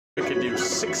We could do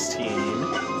 16.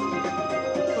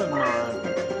 Come on.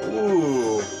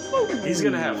 Ooh. He's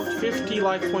gonna have 50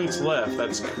 life points left.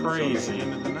 That's crazy.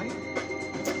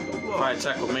 If I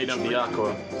attack with Made of the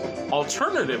Aqua.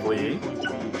 Alternatively,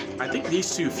 I think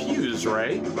these two fuse,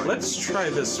 right? Let's try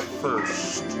this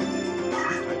first.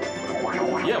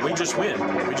 Yeah, we just win.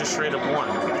 We just straight up won.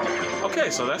 Okay,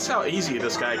 so that's how easy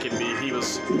this guy can be. He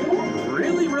was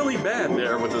really, really bad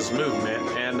there with his movement.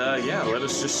 And yeah, let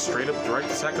us just straight up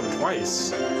direct attack him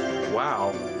twice.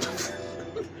 Wow.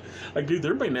 Like, dude,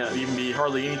 there may not even be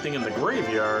hardly anything in the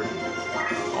graveyard.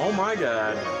 Oh my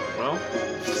god. Well,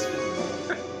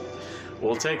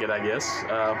 we'll take it, I guess.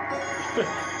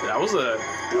 that was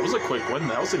a quick one.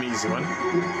 That was an easy one.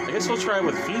 I guess we'll try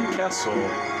with Fiend Castle.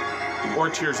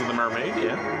 Or Tears of the Mermaid,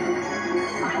 yeah.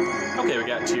 Okay, we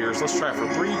got Tears. Let's try for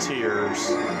 3 Tears.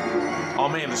 Oh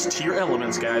man, it's Tier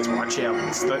Elements, guys. Watch out.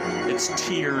 It's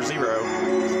Tier 0.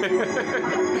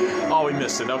 Oh, we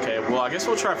missed it. Okay, well, I guess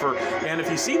we'll try for... And if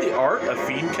you see the art of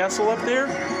Fiend Castle up there,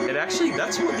 it actually...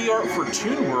 That's what the art for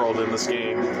Toon World in this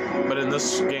game. But in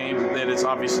this game, it is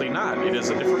obviously not. It is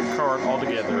a different card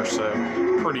altogether, so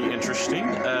pretty interesting.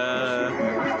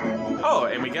 Oh,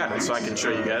 and we got it, so I can show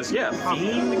you guys. Yeah,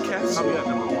 Fiend Castle.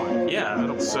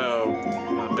 Yeah, so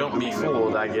don't be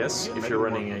fooled, I guess, if you're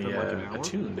running a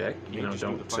Toon deck. You know,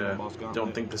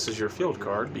 don't think this is your field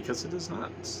card, because it is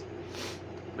not.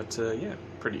 But yeah,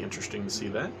 pretty interesting to see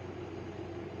that.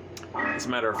 As a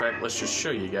matter of fact, let's just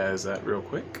show you guys that real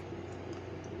quick.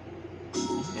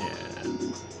 Yeah.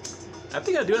 I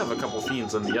think I do have a couple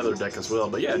Fiends on the other deck as well,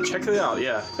 but yeah, check it out.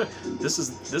 Yeah, this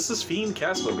is Fiend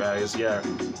Castle, guys. Yeah.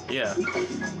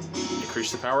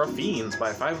 Increase the power of Fiends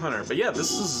by 500. But yeah,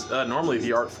 this is normally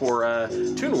the art for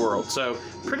Toon World, so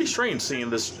pretty strange seeing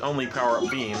this only power up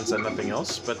Fiends and nothing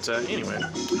else. But anyway,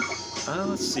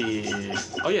 let's see.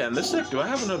 Oh yeah, in this deck, do I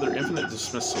have another Infinite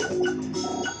Dismissal?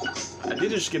 I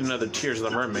did just get another Tears of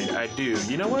the Mermaid. I do.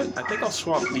 You know what? I think I'll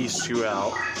swap these two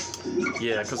out.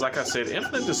 Yeah, because like I said,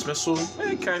 Infinite Dismissal,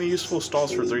 kind of useful,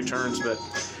 stalls for 3 turns, but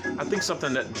I think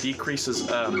something that decreases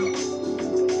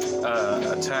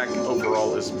attack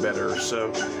overall is better.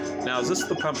 So, now is this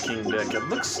the Pumpkin deck? It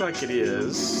looks like it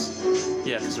is.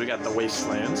 Yeah, because we got the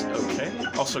Wastelands. Okay.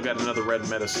 Also got another red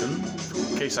medicine,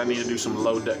 in case I need to do some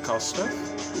low deck cost stuff.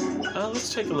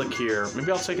 Let's take a look here.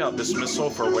 Maybe I'll take out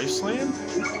Dismissal for Wasteland.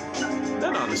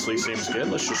 That honestly seems good.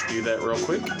 Let's just do that real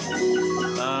quick.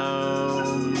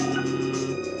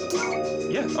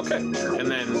 Yeah, okay. And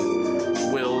then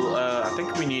we'll, I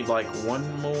think we need like one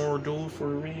more duel for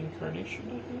reincarnation,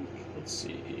 I think. Let's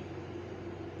see.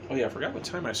 Oh yeah, I forgot what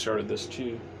time I started this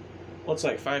too. Well, it's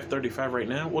like 5:35 right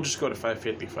now. We'll just go to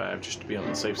 5:55 just to be on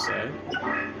the safe side.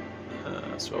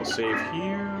 So I'll save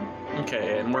here.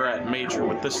 Okay, and we're at Major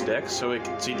with this deck, so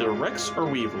it's either Rex or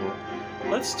Weevil.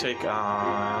 Let's take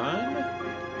on...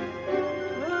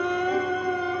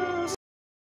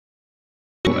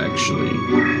 actually...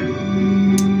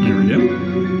 There we go.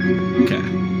 Okay.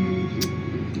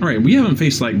 Alright, we haven't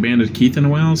faced like Bandit Keith in a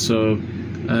while, so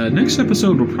next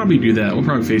episode we'll probably do that. We'll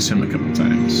probably face him a couple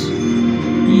times.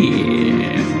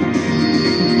 Yeah.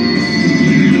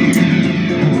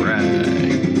 Alright.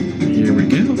 Here we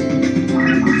go.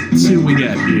 Let's see what we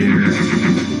got here.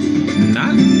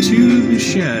 Not too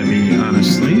shabby,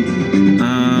 honestly.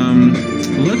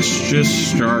 Let's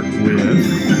just start with...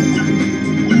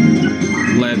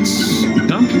 Let's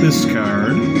dump this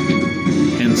card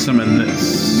and summon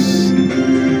this.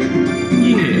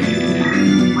 Yeah.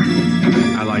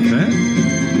 I like that.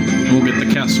 We'll get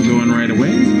the castle going right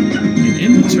away. And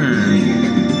end the turn.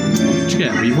 What you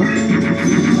got, Weevil?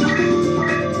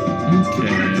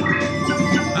 Okay.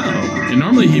 Uh-oh. And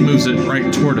normally he moves it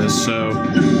right toward us, so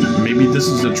maybe this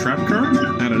is a trap card?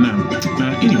 I don't know.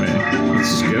 Anyway,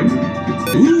 let's go.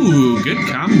 Ooh, good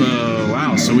combo.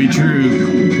 Wow, so we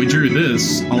drew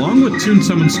this along with Toon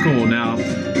Summon Skull. Now,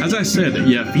 as I said,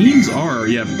 yeah, Fiends are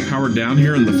powered down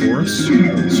here in the forest,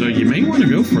 so you may want to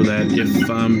go for that if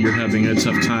you're having a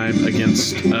tough time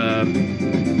against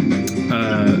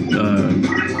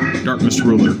Darkness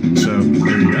Ruler. So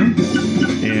there you go.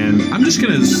 And I'm just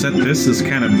gonna set this as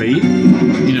kind of bait.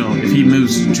 You know, if he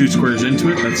moves 2 squares into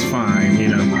it, that's fine. You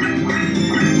know.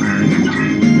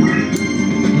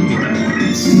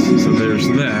 So there's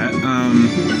that.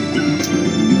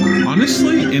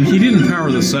 Honestly, and he didn't power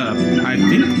this up, I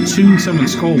think Toon Summon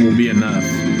Skull will be enough.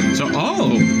 So,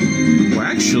 well,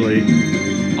 actually,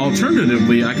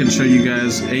 alternatively, I can show you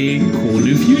guys a cool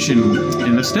new fusion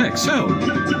in this deck. So,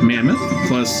 Mammoth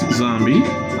plus Zombie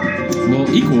will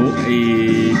equal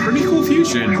a pretty cool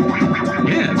fusion.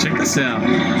 Yeah, check this out.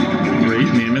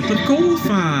 Great Mammoth of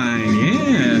Goldfine,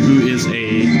 yeah, who is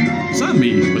a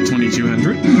zombie with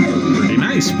 2200. Pretty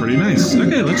nice, pretty nice.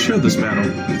 Okay, let's show this battle.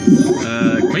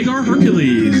 Quagar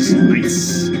Hercules.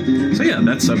 Nice. So yeah,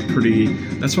 that's a pretty...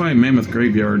 That's why Mammoth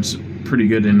Graveyard's pretty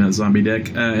good in a zombie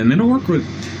deck. And it'll work with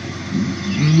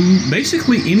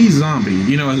basically any zombie,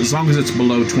 you know, as long as it's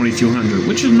below 2200,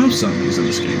 which is most zombies in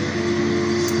this game.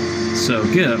 So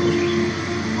go.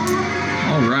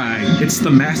 Alright, it's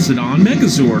the Mastodon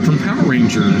Megazord from Power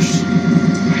Rangers.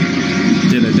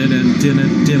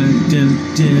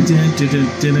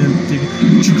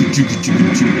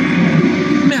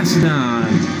 Mastodon.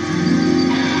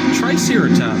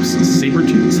 Triceratops,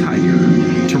 Saber-Tooth Tiger,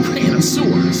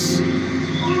 Tyrannosaurus.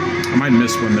 I might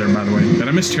miss one there, by the way. Did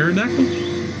I miss Pterodactyl?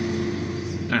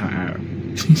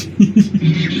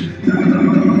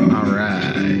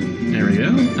 Alright. There we go.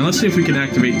 And let's see if we can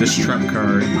activate this trap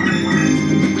card.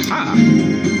 Ah!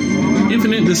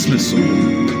 Infinite Dismissal.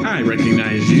 I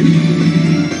recognize you.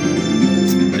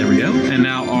 There we go. And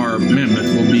now our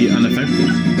Mammoth will be unaffected.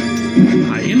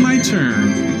 I end my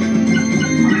turn.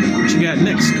 What you got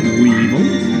next, Weevil?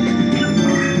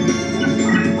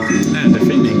 And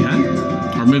defending,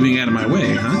 huh? Or moving out of my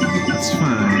way, huh? That's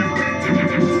fine.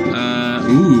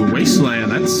 Ooh, Wasteland.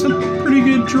 That's a pretty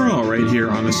good draw right here,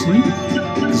 honestly.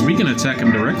 Because we can attack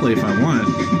him directly if I want.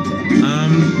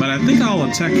 But I think I'll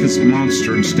attack his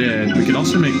monster instead. We could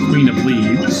also make Queen of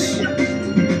Leaves.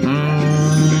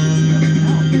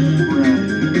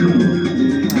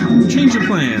 Change of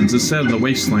plans instead of the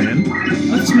Wasteland.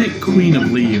 Let's make Queen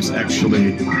of Leaves,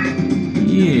 actually.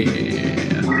 Yeah,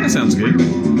 that sounds good.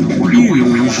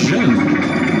 Fusion.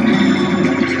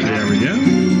 There we go.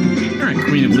 Alright,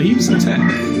 Queen of Leaves, attack.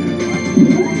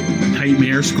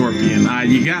 Nightmare Scorpion. Ah,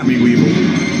 you got me, Weevil.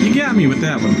 You got me with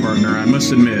that one, partner, I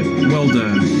must admit. Well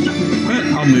done. But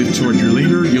I'll move toward your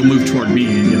leader, you'll move toward me,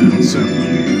 you know, so...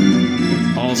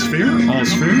 All's fair,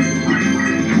 all's fair.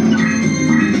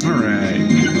 Alright.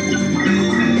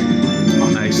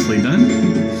 Nicely done.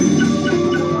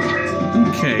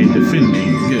 Okay,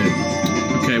 defending. Good.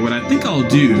 Okay, what I think I'll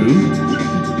do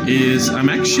is I'm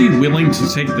actually willing to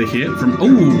take the hit from...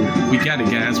 Oh, we got it,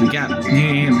 guys. We got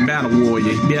Battle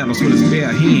Warrior. He battles with his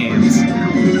bare hands.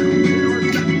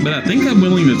 But I think I'm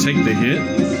willing to take the hit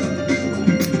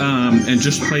and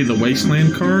just play the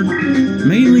Wasteland card,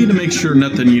 mainly to make sure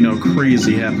nothing, you know,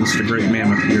 crazy happens to Great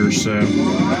Mammoth here. So,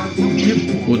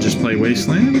 yep, we'll just play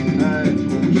Wasteland.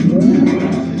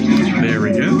 There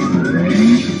we go.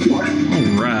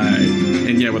 Alright.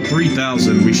 And yeah, with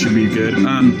 3,000, we should be good.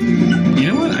 You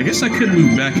know what? I guess I could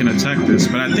move back and attack this,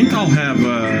 but I think I'll have,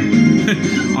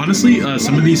 honestly,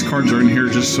 some of these cards are in here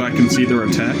just so I can see their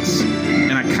attacks.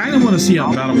 And I kind of want to see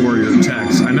how Battle Warrior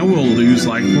attacks. I know we'll lose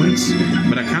life points,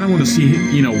 but I kind of want to see,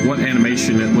 you know, what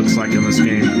animation it looks like in this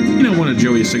game. You know, one of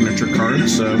Joey's signature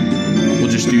cards, so we'll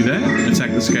just do that.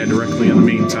 Attack this guy directly in the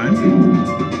meantime.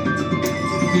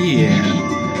 Yeah.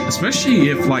 Especially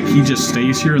if, like, he just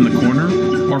stays here in the corner,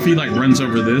 or if he, like, runs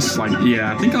over this, like,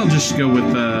 yeah, I think I'll just go with,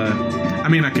 I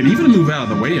mean, I could even move out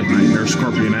of the way of Nightmare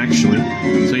Scorpion, actually.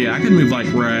 So, yeah, I can move, like,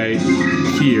 right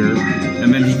here,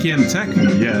 and then he can't attack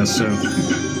me, yeah, so,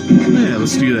 yeah,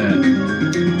 let's do that.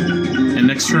 And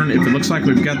next turn, if it looks like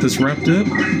we've got this wrapped up,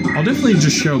 I'll definitely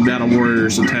just show Battle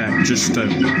Warrior's attack, just so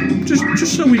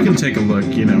we can take a look,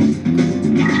 you know.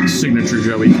 Signature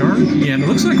Joey card. Yeah, and it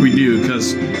looks like we do,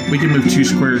 because we can move 2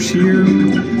 squares here.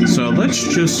 So let's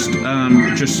just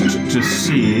to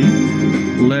see,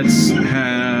 let's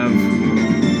have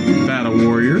Battle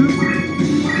Warrior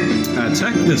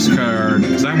attack this card,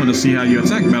 because I want to see how you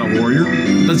attack Battle Warrior.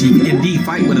 Does he indeed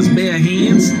fight with his bare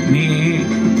hands?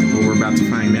 Well, we're about to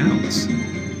find out.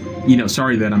 You know,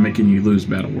 sorry that I'm making you lose,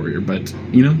 Battle Warrior, but,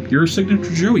 you know, you're a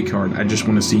signature Joey card. I just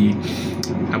want to see,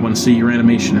 I want to see your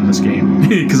animation in this game,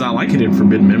 because I like it in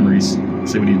Forbidden Memories.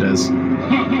 See what he does.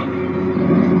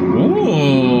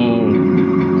 Oh,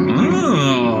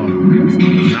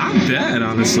 not bad,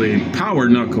 honestly. Power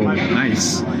Knuckle,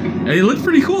 nice. It looked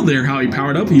pretty cool there, how he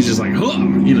powered up. He's just like, huh,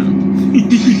 you know.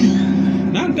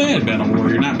 Not bad, Battle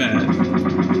Warrior, not bad.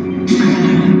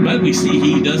 But we see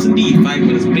he does indeed fight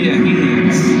with his bare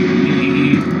hands.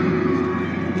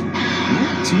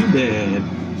 Not too bad.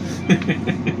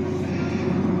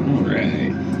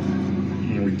 Alright.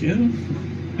 Here we go.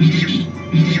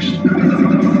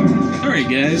 Alright,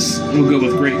 guys. We'll go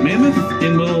with Great Mammoth,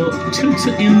 and we'll attempt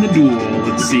to end the duel.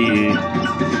 Let's see.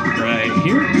 Right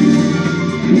here.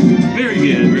 Very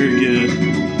good, very good.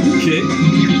 Okay.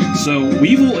 So,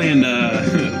 Weevil and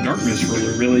Darkness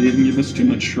Ruler really didn't give us too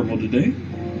much trouble today.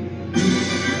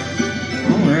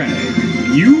 Alright.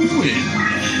 You win.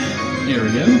 There we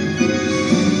go.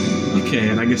 Okay,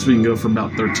 and I guess we can go for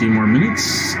about 13 more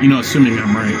minutes. You know, assuming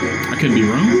I'm right. I could be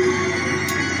wrong.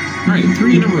 Alright,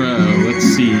 3 in a row. Let's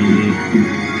see.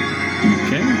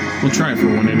 Okay, we'll try it for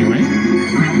one anyway.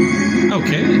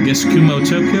 Okay, I guess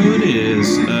Kumotoko it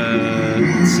is.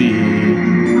 Let's see.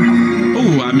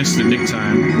 Oh, I missed it big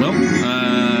time. Well,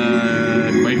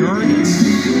 Quaker, I guess?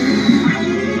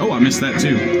 Oh, I missed that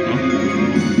too. Oh.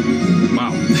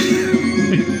 Wow.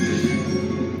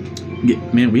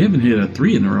 Man, we haven't hit a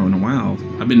 3 in a row in a while.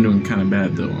 I've been doing kind of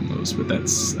bad though on those, but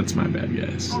that's my bad,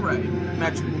 guys. Alright,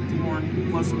 magical more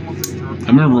plus one picture. I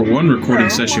remember one recording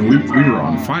session we were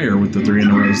on fire with the 3 in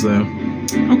a rows though.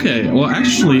 Okay, well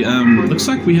actually, looks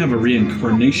like we have a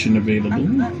reincarnation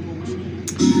available.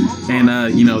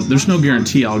 And, you know, there's no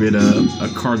guarantee I'll get a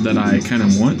card that I kind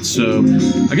of want, so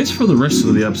I guess for the rest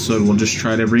of the episode, we'll just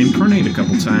try to reincarnate a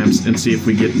couple times and see if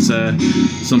we get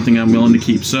something I'm willing to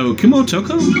keep. So,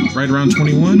 Kumotoko, right around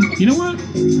 21. You know what?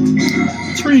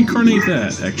 Let's reincarnate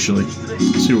that, actually.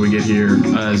 Let's see what we get here.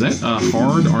 Is that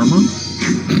hard armor?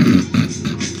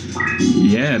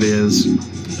 Yeah, it is.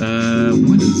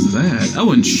 What is that?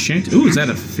 Oh, enchant. Ooh, is that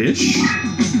a fish?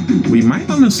 We might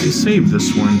honestly save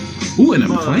this one. Ooh, and a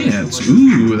plant.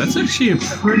 Ooh, that's actually a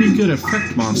pretty good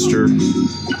effect monster.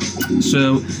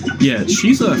 So, yeah,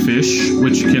 she's a fish,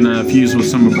 which can fuse with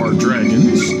some of our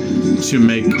dragons to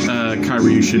make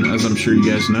Kyryushin, as I'm sure you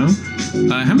guys know.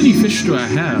 How many fish do I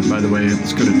have, by the way?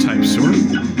 Let's go to type sort.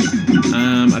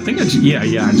 I think I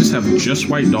just have just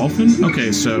white dolphin.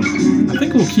 Okay, so I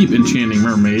think we'll keep enchanting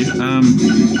mermaid.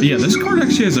 Yeah, this card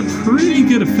actually has a pretty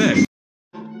good effect.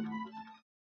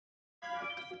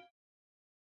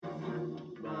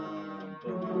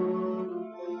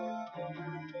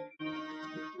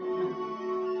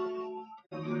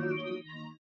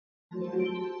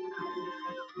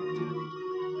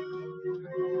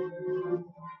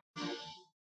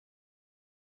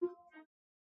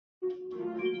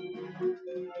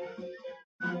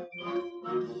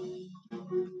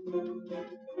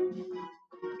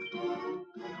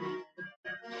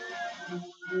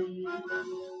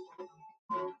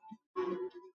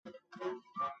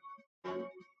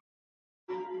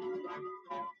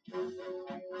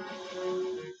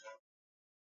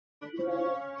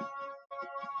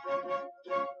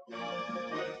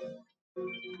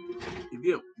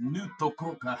 If new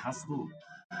Tokoka has to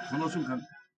この瞬間、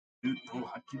new to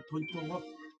発揮ポイントは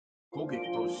攻撃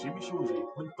と守備表示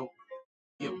ポイント。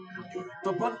New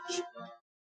to punch.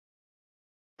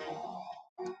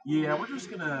 Yeah, we're just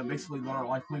gonna basically let our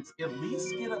life points at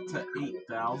least get up to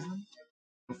 8,000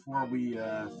 before we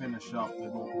finish up the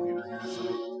dual computer here.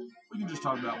 So we can just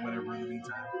talk about whatever in the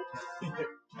meantime.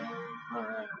 All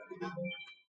right.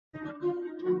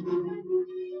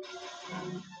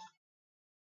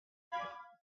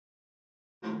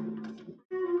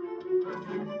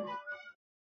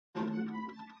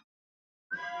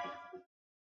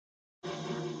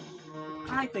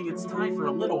 I think it's time for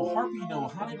a little Harpie no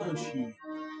Haniboshi.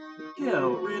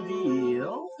 Go,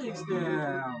 reveal, face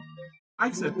down.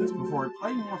 I said this before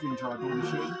playing Morphine Chart Duel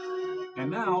Machine.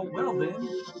 And now, well then,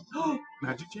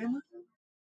 Magic Chamber?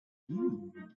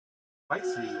 Ooh,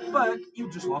 spicy. But you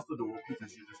just lost the duel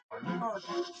because you just played the card.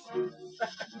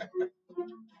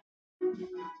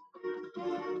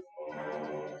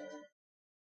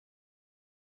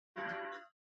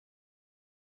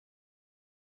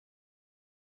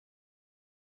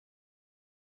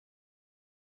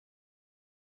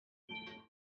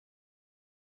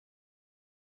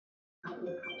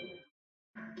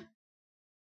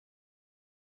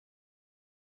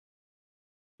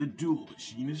 The duel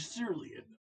machine is surely enough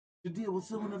to deal with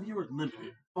someone of your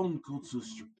limited Onkotsu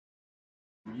strength.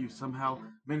 If you somehow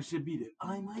manage to beat it,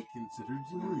 I might consider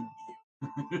delivering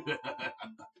you.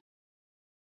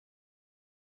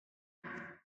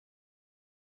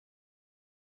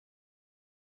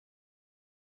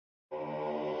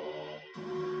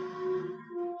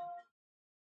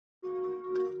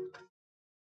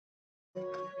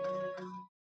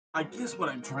 I guess what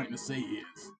I'm trying to say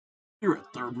is, you're a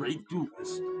third-rate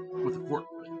duelist with a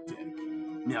fourth-rate deck.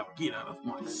 Now get out of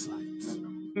my sight.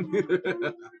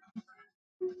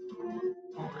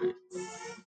 Alright.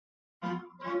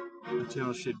 The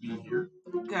channel should be here.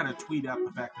 Gotta tweet out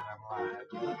the fact that I'm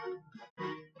live.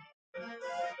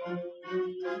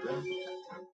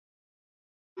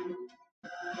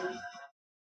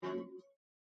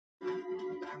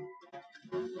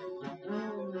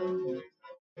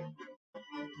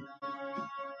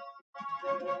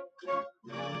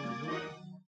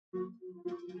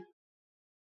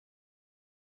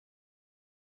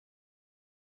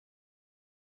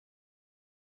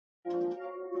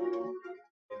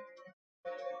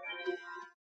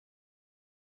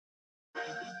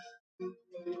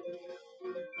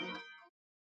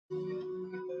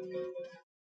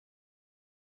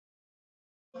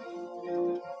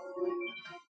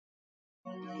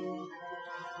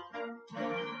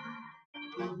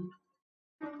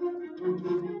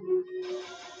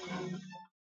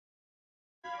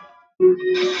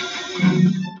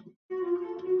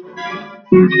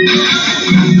 And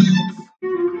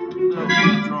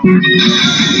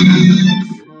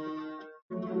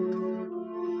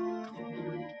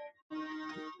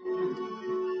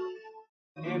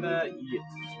yes,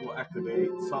 we'll activate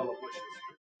Solid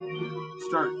Wishes.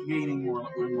 Start gaining more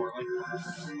and more life bars.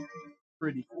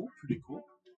 Pretty cool, pretty cool.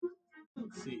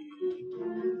 Let's see.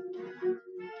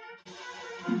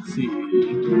 Let's see.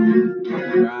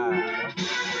 Alright.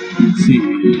 Let's see.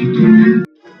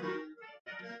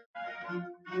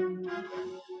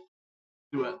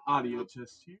 Do an audio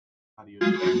test here. Audio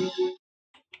test.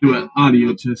 Do an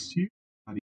audio test here.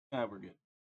 Audio. Yeah, we're good.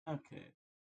 Okay.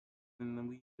 And then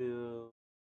we will.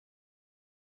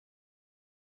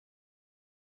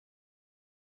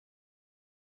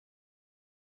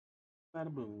 Bada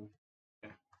boom.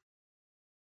 Okay.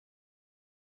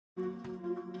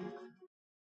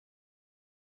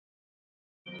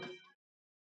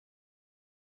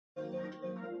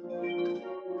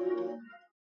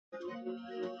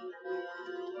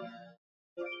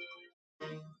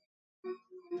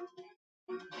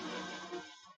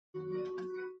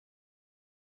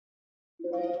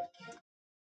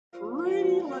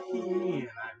 Pretty lucky hand,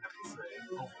 I have to say,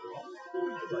 overall.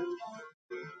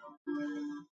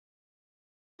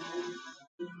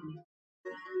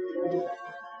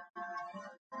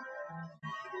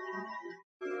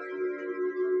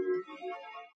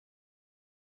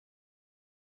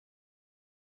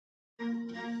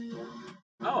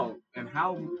 Oh, and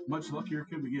how much luckier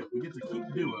could we get? We get to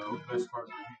keep Duo, best card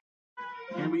in our hand.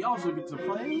 And we also get to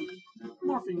play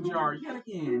Morphing Jar yet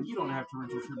again. You don't have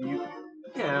Torrential Tribute.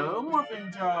 Go,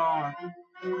 Morphing Jar!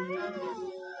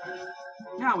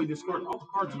 Now we discard all the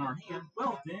cards in our hand.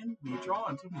 Well, then, we draw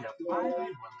until we have 5 big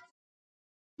ones.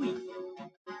 Sweet.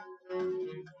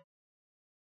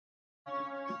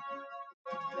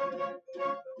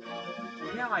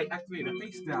 Now I activate a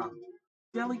face down.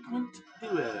 Delinquent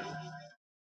Duel.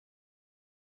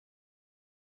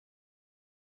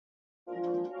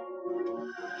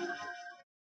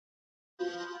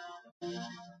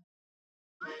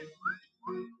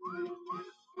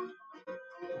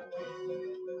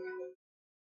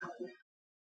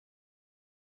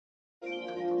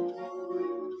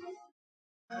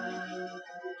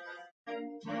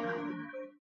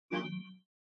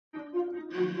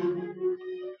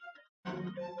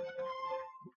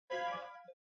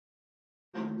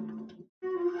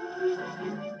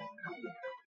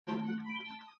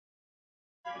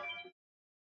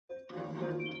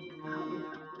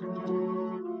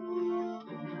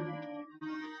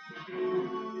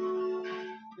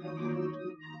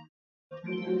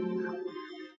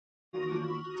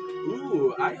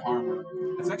 Ooh, Eye Armor.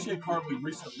 It's actually a card we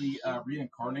recently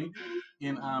reincarnated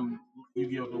in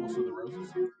Yu-Gi-Oh! Duels of the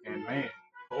Roses. And man,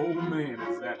 oh man,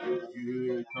 is that a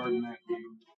good card in that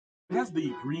game. It has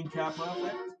the green Kappa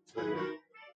effect, so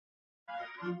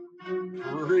yeah,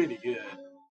 pretty good.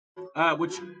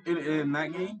 Which, in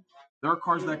that game, there are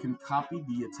cards that can copy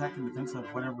the attack and defense of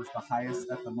whatever's the highest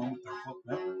at the moment they're flipped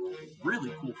up.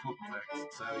 Really cool flip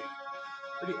effects, so yeah,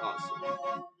 pretty awesome.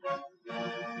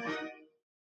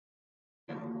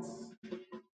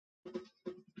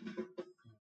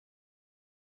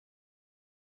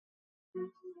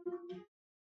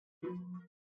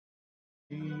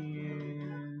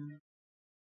 And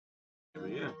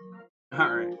yeah.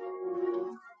 All right.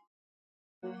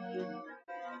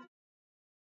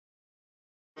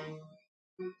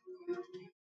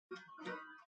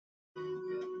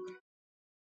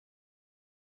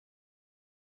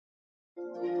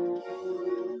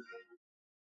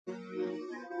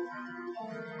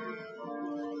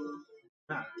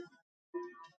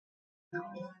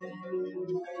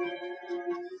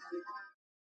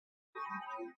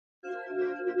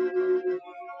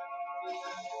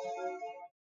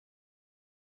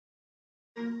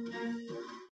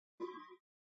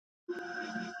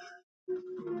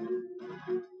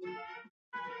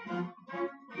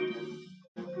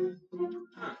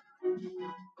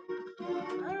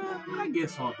 I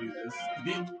guess I'll do this.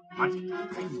 Then I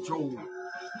control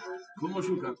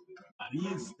Kumoshunka.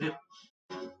 Ari step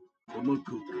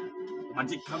Komoku.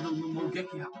 Magic Kado no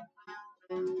Mogeki.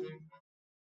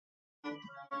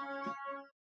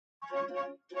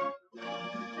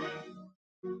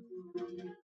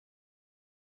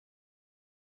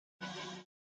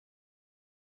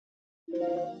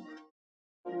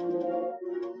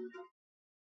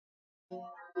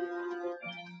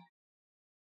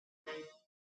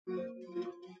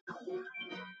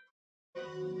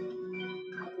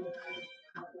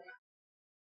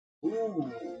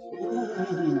 Ooh,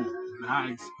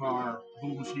 nice car.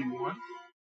 Bullshit one.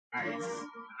 Nice,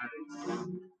 nice.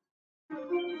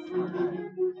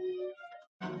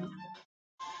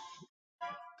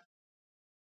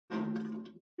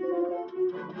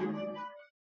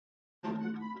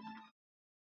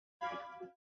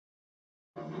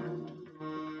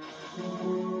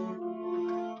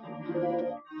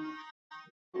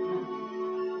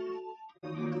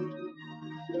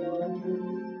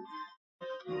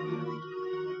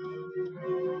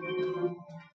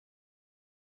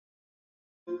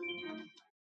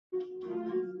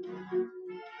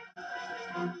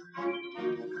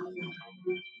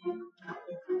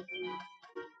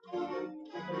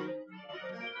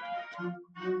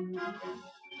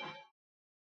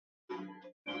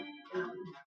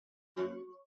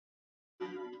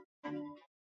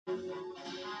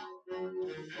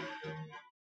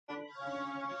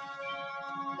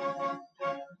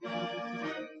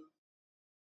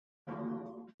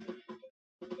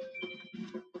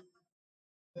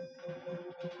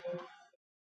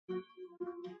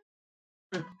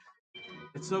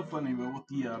 It's so funny, but with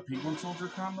the Penguin Soldier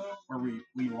combo, where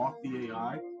we lock the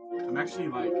AI, I'm actually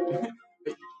like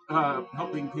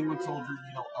helping Penguin Soldier,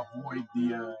 avoid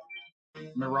the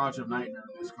Mirage of Nightmare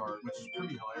in this card, which is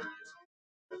pretty hilarious.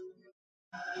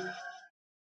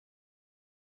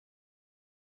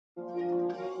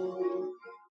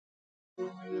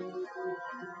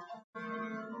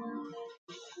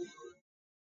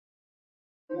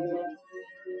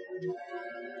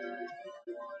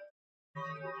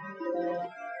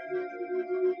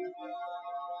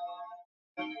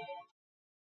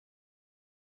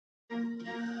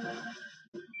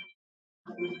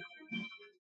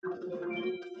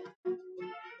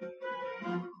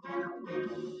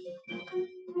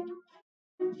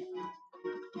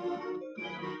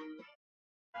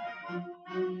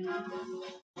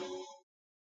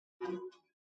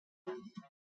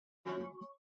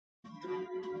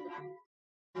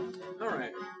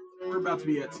 Alright, we're about to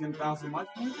be at 10,000 life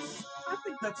points. I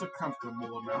think that's a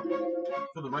comfortable amount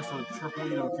for the rest of the triple,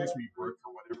 in case we break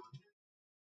or whatever.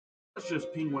 Let's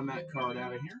just penguin that card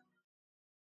out of here.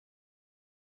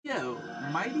 Yo,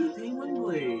 Mighty Penguin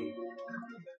Blade.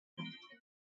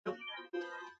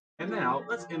 And now,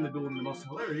 let's end the duel in the most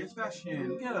hilarious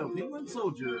fashion. Go, Penguin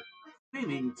Soldier.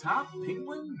 Meaning top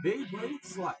Penguin Beyblade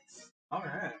Slice.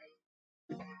 Alright.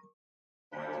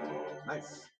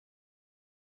 Nice.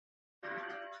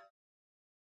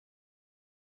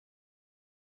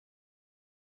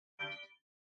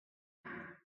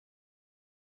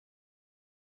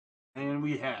 And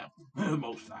we have the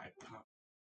most iconic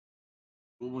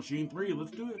Duel Machine 3.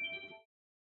 Let's do it.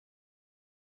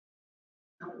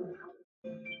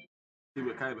 See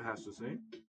what Kaiba has to say.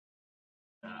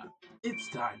 It's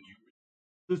time, you.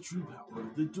 The true power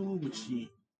of the Duel Machine.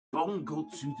 Don't go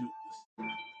to Duelist.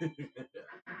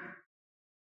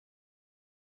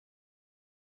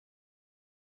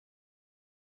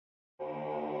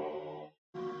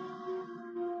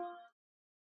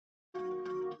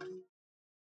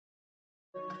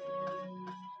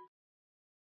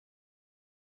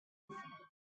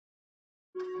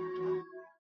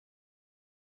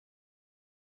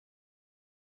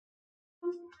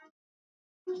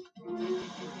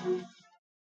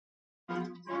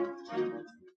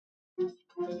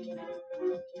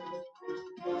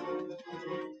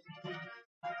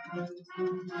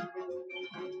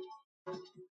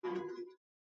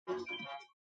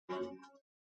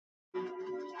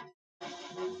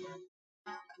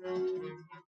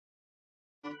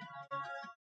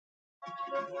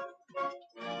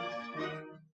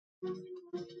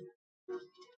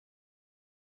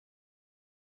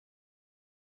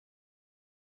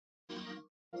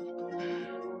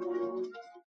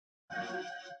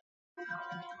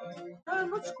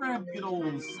 Let's grab good old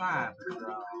cyber.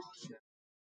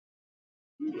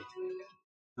 Yeah.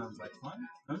 Sounds like fun.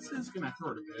 Now, this is going to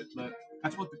hurt a bit, but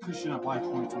that's what the cushion of life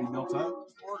points we built up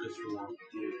is for.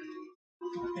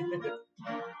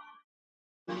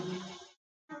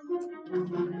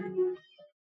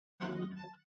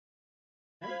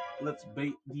 Let's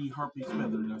bait the Harpie's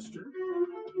Feather Duster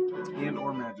and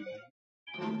or Magic.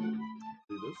 Do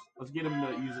this. Let's get him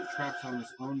to use its traps on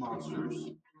his own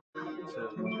monsters. So,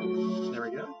 there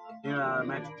we go.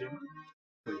 Magic Gem.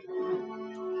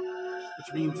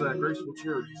 Which means Graceful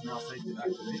Charity is now safe to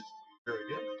activate. Very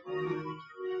good.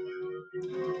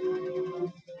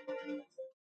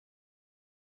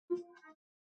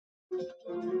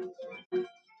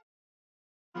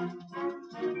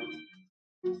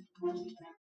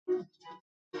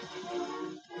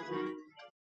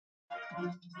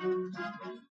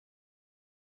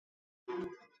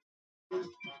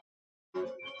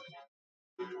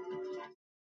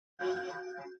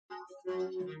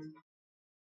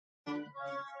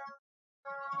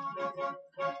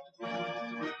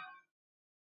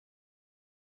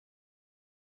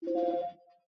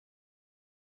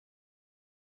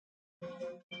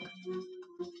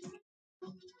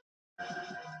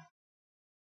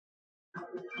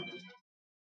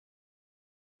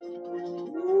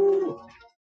 Ooh.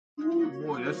 Ooh,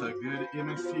 boy, that's a good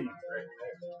MST right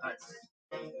there. Nice.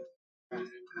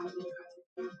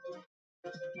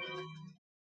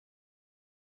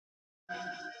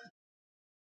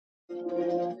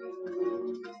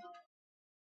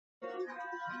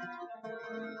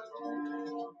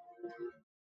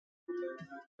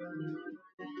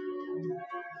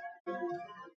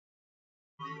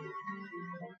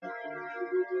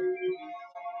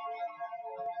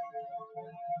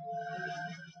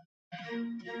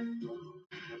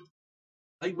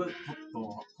 Kaiba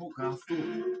と効果発動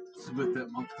すべて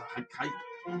マンクと破壊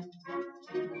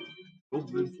ゴ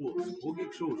ブリンフォース攻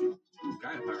撃少女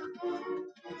ガイファー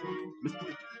ミスティッ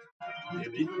クデ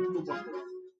ビットバトル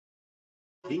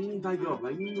King Tiger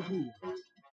Lightning Boom.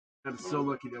 I'm so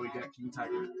lucky that we got King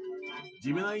Tiger.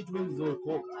 Gemini Twins or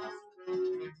Polka.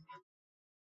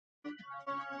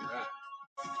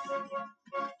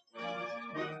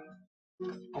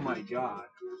 Oh my god.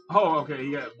 Oh, okay,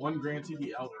 he got one Grand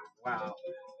TV Elder. Wow.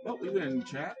 Well, we win,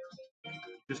 chat.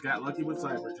 Just got lucky with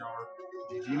Cyber Jar.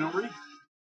 GG Marik.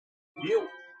 Deal.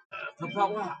 The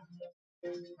power.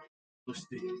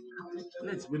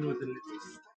 Let's win with the little.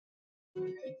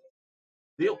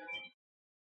 Deal.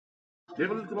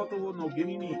 Devil Tomato no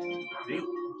gimme me. Deal.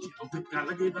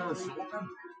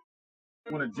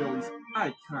 One of Joey's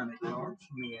iconic cards.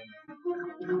 Man.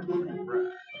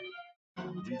 Right.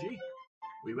 GG.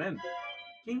 We win.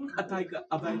 King Tiger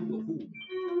Avang Who.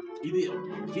 Ideal.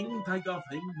 King Tiger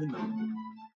Avang Winner.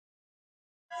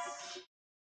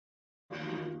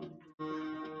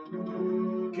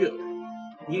 Good.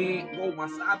 Yeah, roll my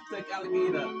side tech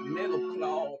alligator. Metal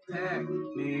claw tag.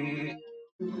 Yeah.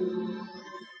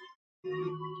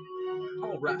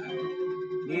 Alright.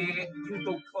 Yeah, use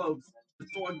those clubs.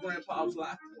 Destroy Grandpa's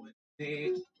life point. Yeah.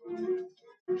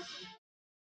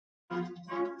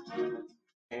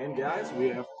 And guys, we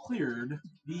have cleared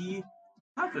the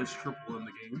toughest triple in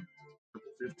the game.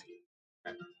 Triple 15.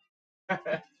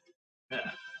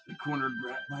 The cornered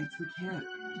rat bites the cat.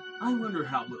 I wonder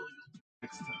how will you do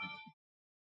next time.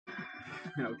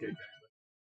 Okay, guys.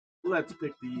 Let's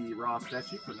pick the raw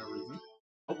statue for no reason.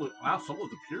 Oh, wow, Soul of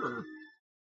the Pure.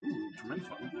 Ooh, tremendous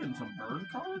fun. We're getting some burn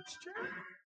cards, chat?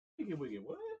 We get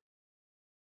what?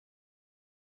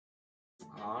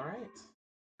 Alright.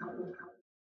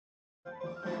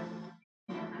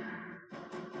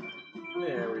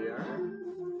 There we are.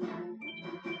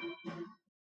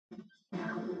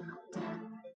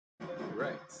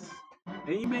 Right.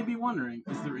 And you may be wondering,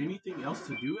 is there anything else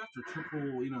to do after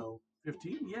triple,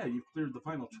 15? Yeah, you've cleared the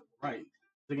final triple, right.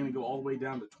 They're going to go all the way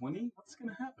down to 20? What's going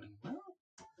to happen? Well,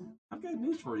 I've got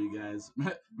news for you guys.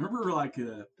 Remember,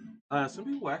 some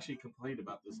people actually complained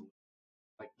about this,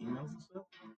 like emails and stuff.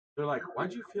 They're like,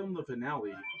 why'd you film the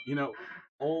finale,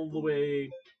 all the way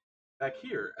back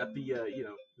here at the, it's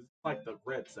like the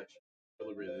red section.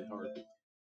 Really, really hard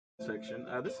section.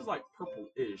 This is like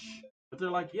purple-ish. But they're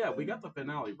like, yeah, we got the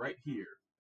finale right here.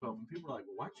 So people are like,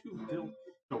 well, why'd you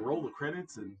roll the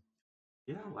credits? And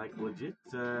yeah, like legit,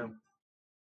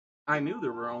 I knew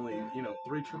there were only,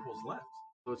 3 triples left.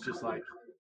 So it's just like,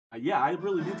 yeah, I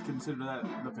really did consider that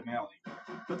the finale.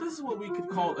 But this is what we could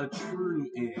call a true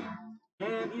end.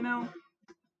 And,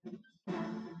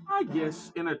 I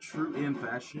guess in a true end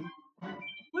fashion,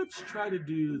 let's try to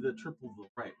do the triple the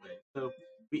right way. So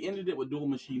we ended it with Duel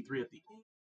Machine 3 at the end.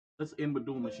 Let's end with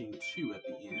Duel Machine 2 at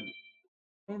the end.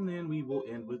 And then we will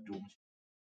end with Duel Machine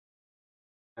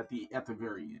at the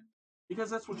very end. Because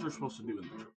that's what you're supposed to do in the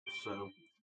triple. So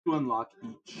to unlock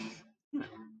each,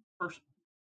 person.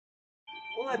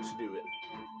 Well, let's do it.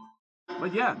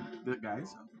 But yeah,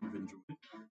 guys, if you've enjoyed it,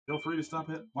 feel free to stop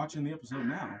watching the episode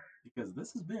now, because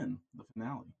this has been the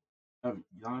finale of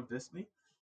Dawn of Destiny.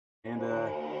 And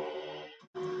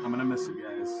I'm gonna miss you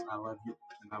guys. I love you,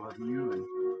 and I love you. And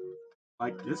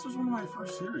like, this was one of my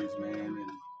first series, man.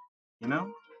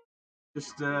 And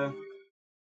just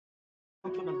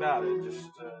something about it.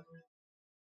 Just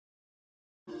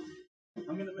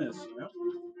I'm gonna miss,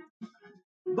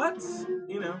 But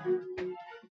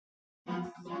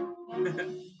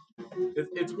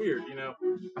it's weird,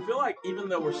 I feel like even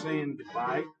though we're saying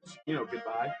goodbye,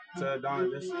 goodbye to Dawn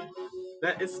of Destiny,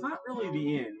 that it's not really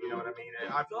the end. You know what I mean?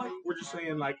 I feel like we're just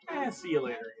saying like, see you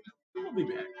later. We'll be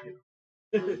back.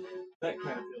 That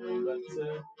kind of feeling. But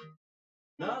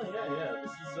no, yeah,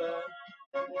 this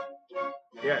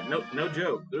is no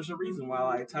joke. There's a reason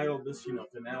why I titled this,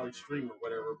 finale stream or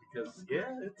whatever, because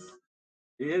yeah,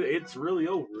 it's really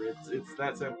over. It's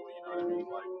that simple. You know what I mean?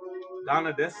 Like, Dawn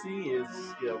of Destiny is,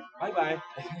 bye bye.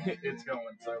 It's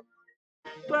going. So,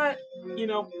 but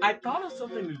I thought of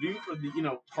something to do for the,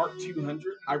 part 200.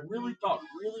 I really thought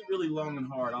really, really long and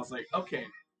hard. I was like, okay,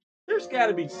 there's got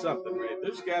to be something, right?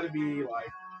 There's got to be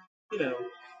like,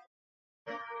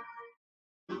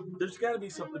 there's got to be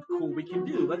something cool we can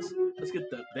do. Let's get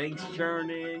the banks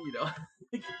churning,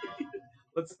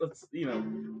 let's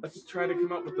let's try to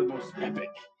come up with the most epic,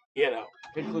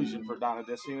 conclusion for Dawn of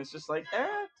Destiny. It's just like,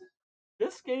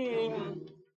 this game.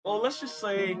 Well, let's just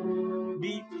say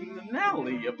the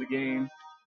finale of the game.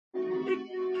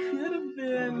 It could have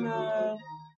been.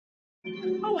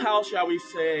 Oh, how shall we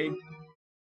say?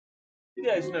 You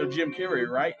guys know Jim Carrey,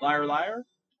 right? Liar, liar.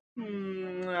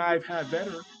 I've had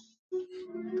better.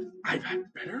 I've had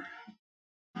better.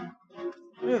 I've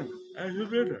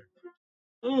had better.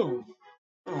 Oh.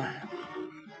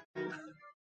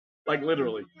 Like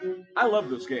literally, I love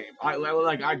this game. I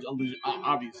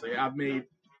obviously I've made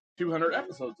 200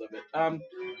 episodes of it.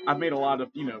 I've made a lot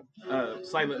of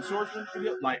Silent Swordsman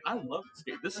videos. Like I love this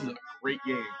game. This is a great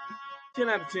game. 10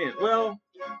 out of 10. Well,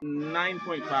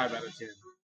 9.5 out of 10.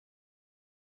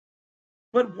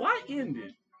 But why end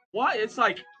it? Why? It's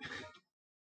like,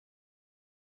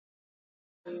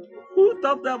 who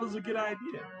thought that was a good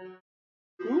idea?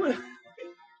 Who?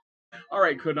 All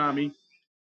right, Konami.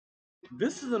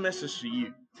 This is a message to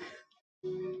you.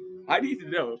 I need to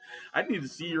know. I need to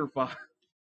see your file.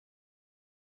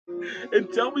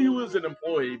 And tell me who was an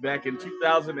employee back in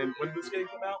 2000 and when this game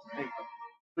came out. Hang on.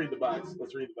 Read the box.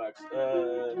 Let's read the box.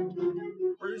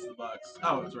 Where is the box?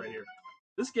 Oh, it's right here.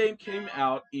 This game came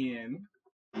out in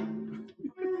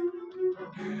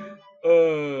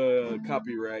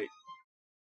copyright.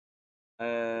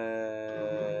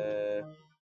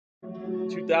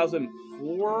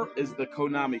 2004 is the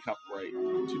Konami copyright.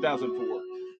 2004.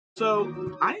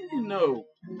 So I didn't know.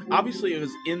 Obviously, it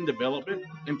was in development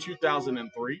in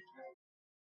 2003.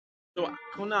 So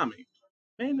Konami,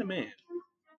 man to man,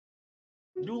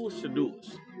 duelist to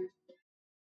duelist,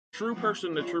 true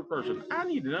person to true person. I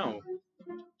need to know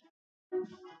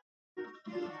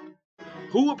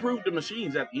who approved the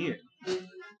machines at the end.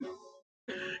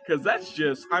 Because that's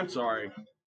just, I'm sorry.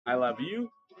 I love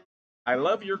you. I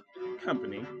love your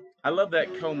company. I love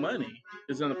that Money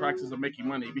is in the practice of making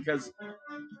money. Because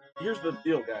here's the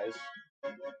deal, guys.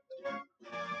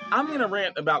 I'm going to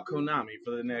rant about Konami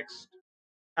for the next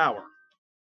hour.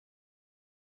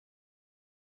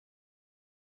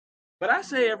 But I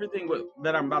say everything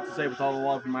that I'm about to say with all the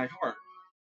love in my heart.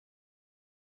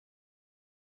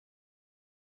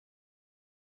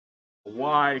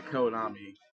 Why,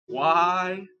 Konami?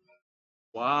 Why?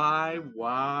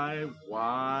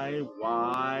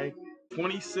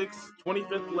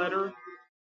 25th letter?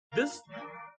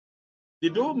 The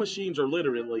dual machines are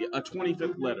literally a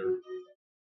 25th letter.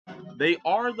 They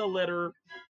are the letter,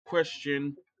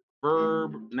 question,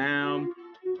 verb, noun,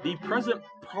 the present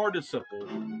participle.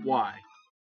 Why?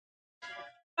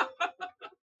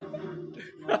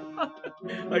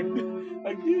 like,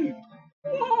 dude,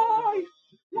 why?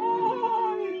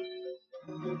 Why?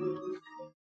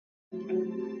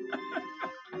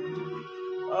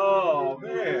 Oh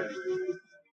man.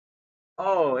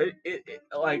 Oh, it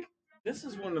like this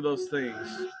is one of those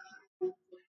things.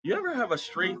 You ever have a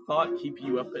stray thought keep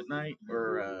you up at night,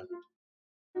 or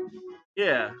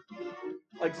yeah,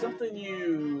 like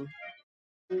something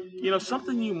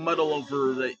something you muddle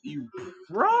over that you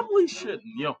probably shouldn't.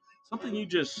 Something you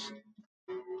just.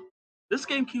 This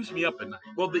game keeps me up at night.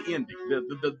 Well, the ending,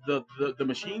 the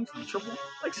machines, the triple.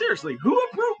 Like seriously, who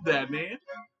approved that, man?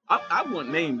 I want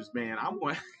names, man. I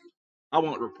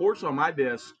want reports on my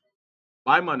desk.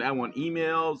 By Monday, I want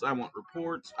emails. I want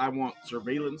reports. I want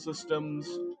surveillance systems.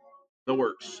 The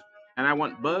works. And I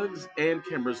want bugs and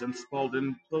cameras installed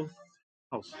in both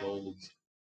households.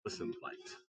 Listen,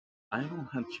 Light. I will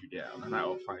hunt you down, and I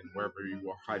will find wherever you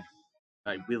are hiding.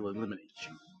 I will eliminate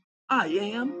you. I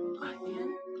am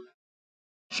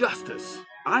justice.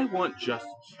 I want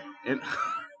justice. And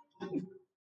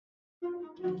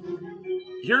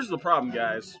here's the problem,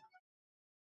 guys.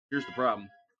 Here's the problem.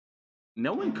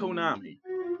 Knowing Konami,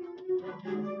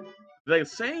 the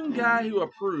same guy who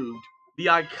approved the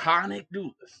iconic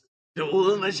Duelist,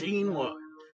 Duel Machine 1,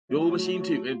 Duel Machine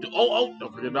 2, and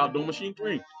don't forget about Duel Machine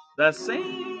 3. The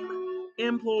same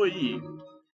employee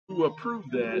who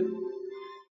approved that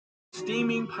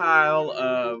steaming pile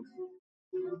of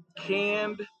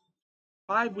canned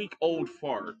 5-week-old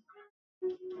fart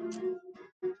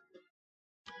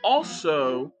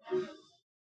also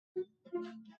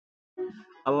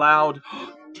allowed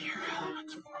dear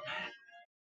elements format.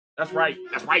 That's right.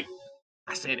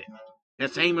 I said it. The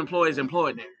same employees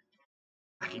employed there.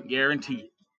 I can guarantee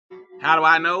it. How do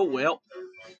I know? Well,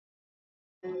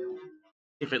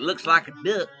 if it looks like a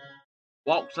duck,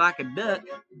 walks like a duck,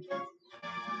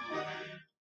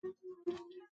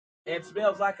 and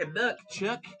smells like a duck,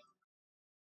 Chuck.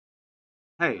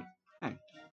 Hey,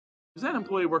 is that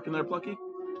employee working there, Plucky?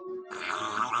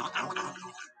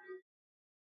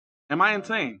 Am I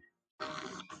insane?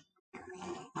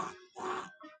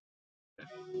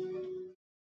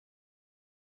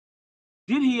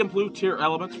 Did he improve tier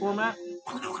elements format?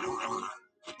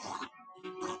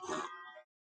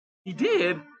 He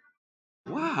did?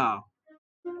 Wow.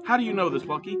 How do you know this,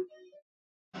 Bucky?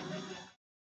 I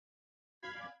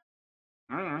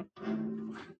don't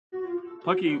know.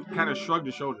 Plucky kind of shrugged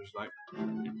his shoulders, like,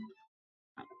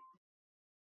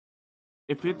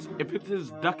 if it's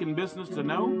his ducking business to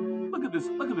know, look at this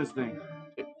thing.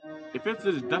 If it's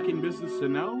his ducking business to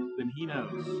know, then he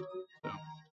knows. So,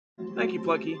 thank you,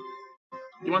 Plucky.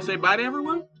 You want to say bye to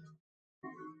everyone?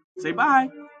 Say bye.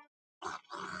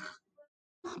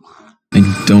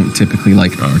 I don't typically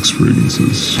like our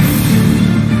experiences.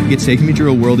 It's taken me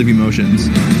through a world of emotions.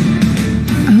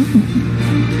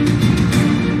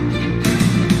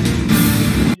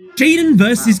 Jaden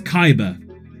versus Kaiba.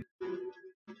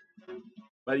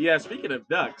 But yeah, speaking of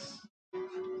ducks,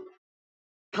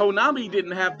 Konami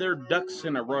didn't have their ducks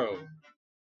in a row.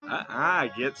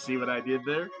 See what I did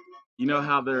there? You know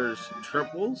how there's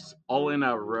triples all in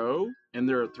a row, and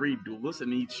there are 3 duelists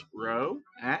in each row?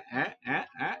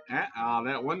 Oh,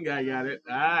 that one guy got it.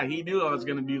 He knew I was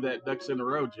going to do that ducks in a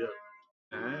row joke.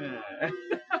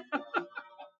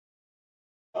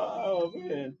 Oh,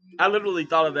 man. I literally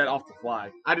thought of that off the fly.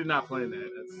 I did not plan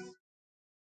that.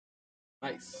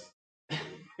 That's nice.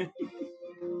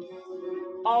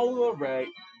 All right.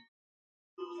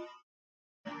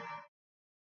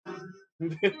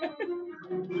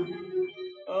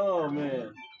 Oh,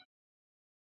 man.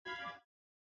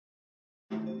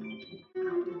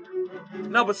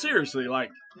 No, but seriously,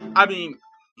 like, I mean,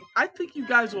 I think you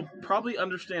guys will probably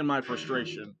understand my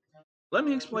frustration. Let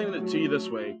me explain it to you this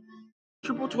way.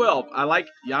 Triple 12, I like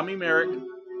Yami, Marik,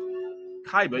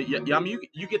 Kaiba. Yami,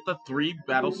 you get the 3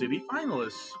 Battle City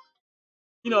finalists.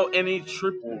 You know, and each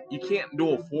triple, you can't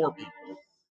duel 4 people.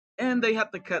 And they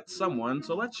have to cut someone,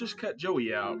 so let's just cut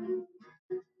Joey out.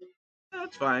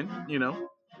 That's fine, you know.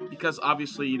 Because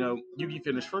obviously, you know, Yugi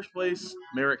finished first place,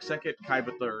 Marik second,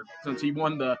 Kaiba third. Since he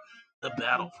won the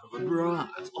battle for the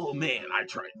bronze. Oh man, I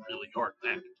tried really hard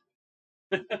at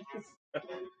that.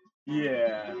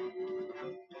 Yeah.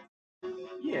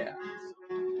 Yeah.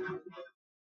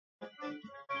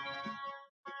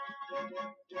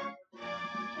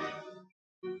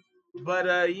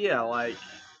 But yeah, like,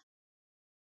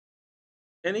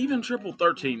 and even triple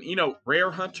 13, you know,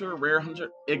 rare hunter,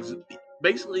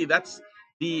 basically that's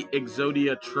the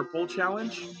Exodia triple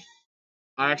challenge.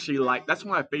 I actually like, that's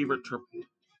my favorite triple.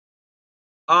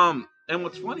 And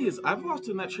what's funny is I've lost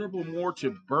in that triple more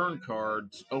to burn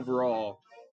cards overall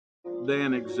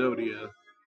than Exodia.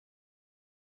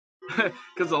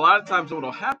 Because a lot of times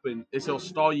what'll happen is he'll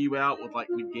stall you out with like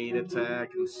Negate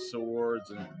Attack and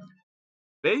swords, and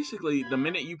basically the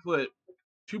minute you put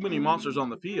too many monsters on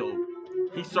the field,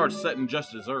 he starts setting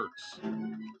just desserts.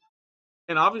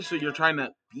 And obviously you're trying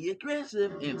to be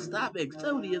aggressive and stop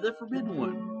Exodia, the forbidden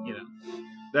one. You know,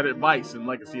 that advice and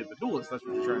legacy of the duelist, that's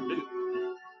what you're trying to do.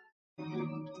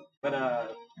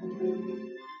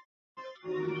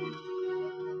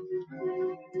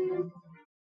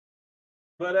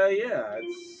 But yeah,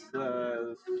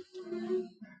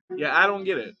 yeah, I don't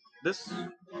get it. This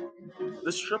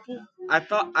triple, I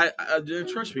thought,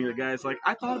 trust me, the guys, like,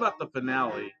 I thought about the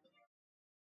finale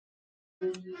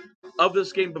of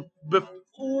this game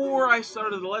before I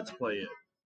started to Let's Play it.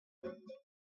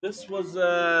 This was,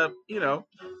 you know,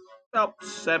 about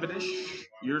 7-ish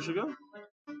years ago.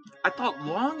 I thought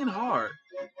long and hard,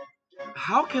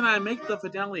 how can I make the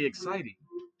finale exciting?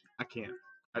 I can't.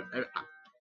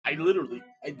 I literally,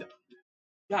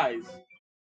 guys,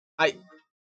 I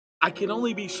can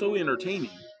only be so entertaining.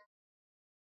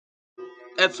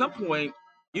 At some point,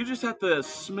 you just have to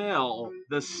smell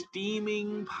the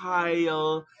steaming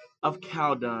pile of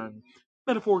cow dung,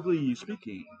 metaphorically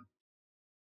speaking,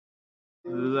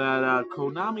 that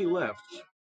Konami left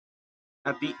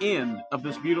at the end of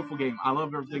this beautiful game. I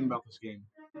love everything about this game.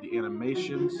 The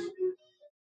animations,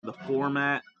 the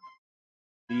format,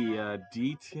 the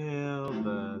detail,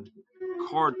 the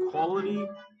card quality.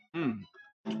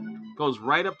 Goes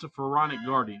right up to Pharaonic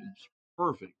Guardians.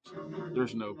 Perfect.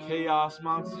 There's no Chaos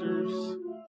Monsters.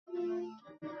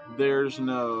 There's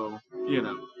no, you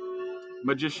know,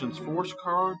 Magician's Force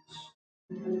cards.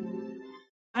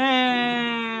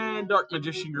 And Dark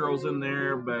Magician Girl's in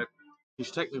there, but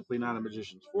she's technically not a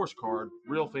Magician's Force card.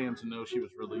 Real fans know she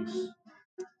was released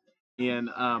in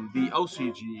the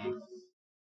OCG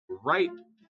right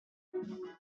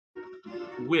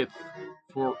with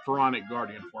Pharaonic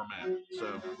Guardian format.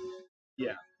 So,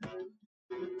 yeah.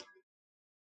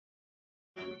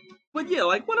 But yeah,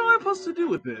 like, what am I supposed to do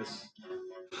with this?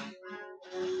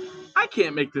 I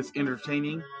can't make this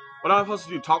entertaining. What am I supposed to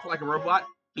do? Talk like a robot?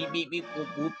 Beep, beep, beep, whoop,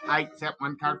 whoop. I set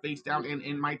one card face down and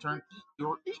in my turn.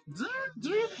 Your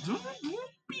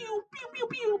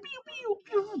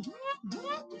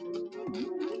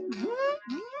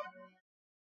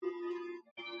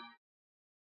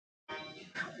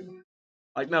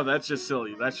like, no, that's just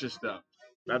silly. That's just dumb.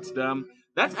 That's dumb.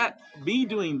 That's at me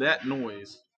doing that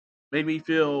noise made me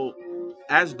feel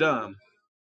as dumb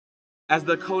as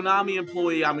the Konami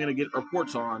employee I'm gonna get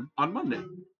reports on Monday.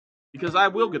 Because I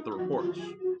will get the reports.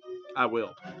 I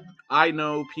will. I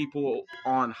know people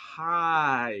on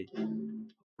high,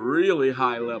 really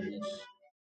high levels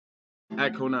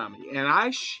at Konami, and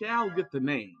I shall get the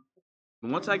name.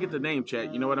 And once I get the name,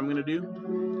 chat, you know what I'm gonna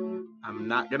do? I'm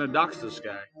not gonna dox this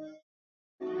guy.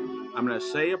 I'm gonna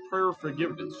say a prayer of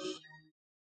forgiveness,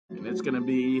 and it's gonna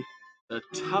be the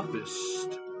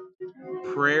toughest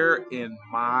prayer in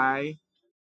my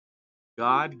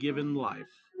God-given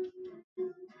life.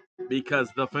 Because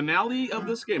the finale of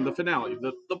this game, the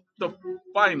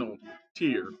final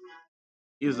tier,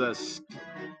 is a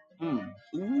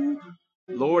ooh,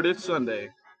 Lord, it's Sunday.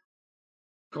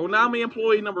 Konami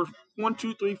employee number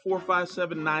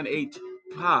 123457985.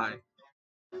 Hi,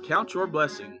 count your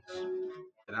blessings.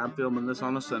 And I'm filming this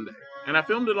on a Sunday, and I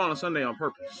filmed it on a Sunday on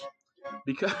purpose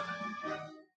because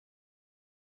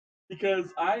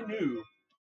I knew.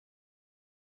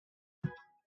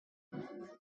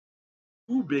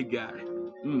 Ooh, big guy.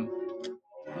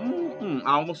 I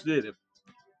almost did it.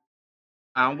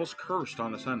 I almost cursed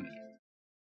on a Sunday.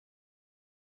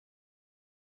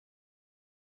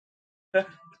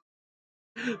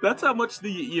 That's how much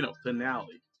the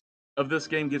finale of this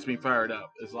game gets me fired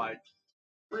up. It's like,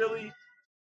 really?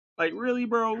 Like, really,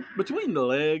 bro? Between the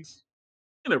legs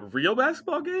in a real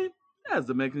basketball game? That's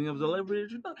the making of the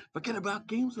leverage. Forget about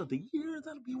games of the year.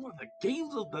 That'll be one of the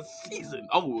games of the season.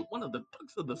 Oh, one of the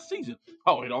picks of the season.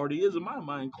 Oh, it already is in my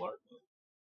mind, Clark.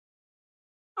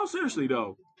 No, seriously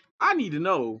though, I need to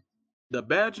know the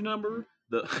badge number.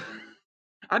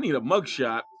 I need a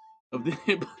mugshot of the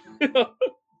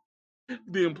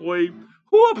employee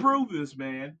who approved this,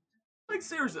 man. Like,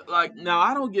 seriously, like, now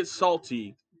I don't get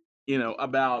salty,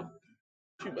 about.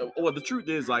 Well, the truth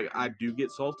is, like, I do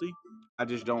get salty. I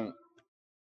just don't,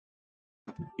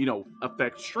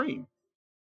 affect stream.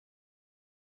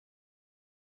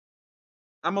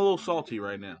 I'm a little salty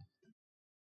right now,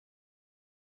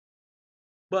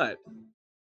 but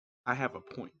I have a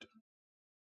point.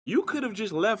 You could have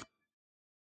just left.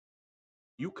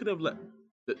 You could have left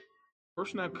the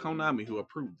person at Konami who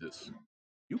approved this.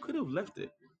 You could have left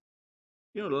it.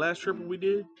 You know, the last triple we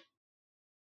did.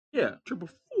 Yeah, triple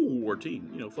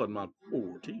 14. Flood mod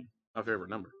 14. My favorite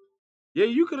number. Yeah,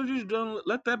 you could have just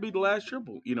let that be the last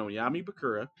triple. Yami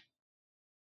Bakura,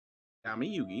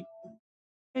 Yami Yugi,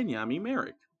 and Yami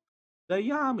Marik. The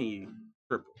Yami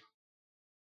triple.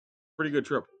 Pretty good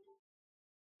triple.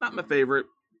 Not my favorite,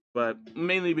 but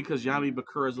mainly because Yami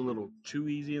Bakura is a little too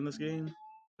easy in this game.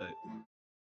 But,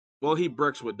 well, he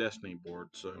bricks with Destiny board,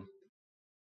 so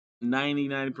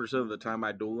 99% of the time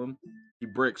I duel him, he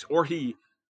bricks, or he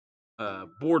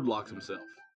board locks himself,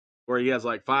 where he has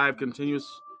like 5 continuous,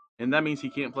 and that means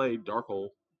he can't play Dark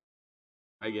Hole,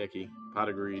 Aigeki, Pot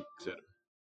of Greed, etc.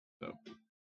 So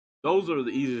those are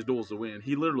the easiest duels to win.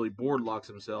 He literally board locks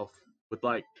himself with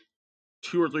like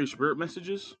 2 or 3 spirit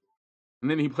messages,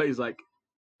 and then he plays like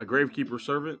a Gravekeeper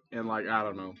Servant and like, I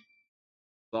don't know,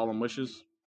 Solemn Wishes.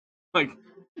 Like,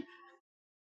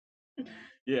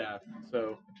 yeah.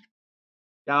 So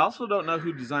yeah, I also don't know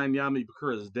who designed Yami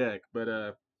Bakura's deck,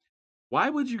 but why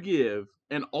would you give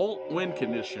an alt win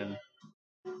condition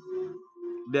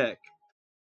deck,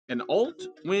 an alt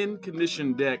win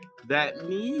condition deck that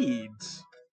needs,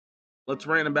 let's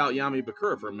rant about Yami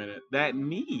Bakura for a minute, that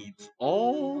needs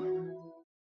all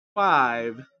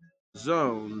 5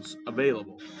 zones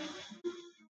available?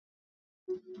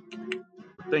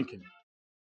 We're thinking.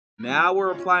 Now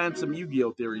we're applying some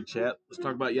Yu-Gi-Oh theory, chat. Let's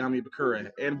talk about Yami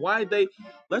Bakura and why they.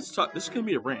 Let's talk. This is gonna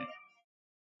be a rant.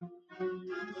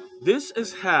 This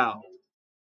is how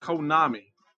Konami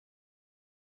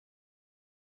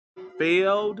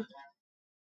failed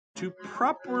to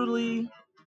properly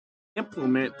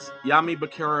implement Yami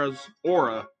Bakura's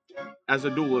aura as a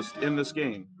duelist in this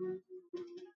game.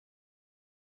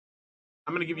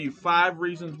 I'm going to give you 5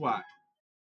 reasons why.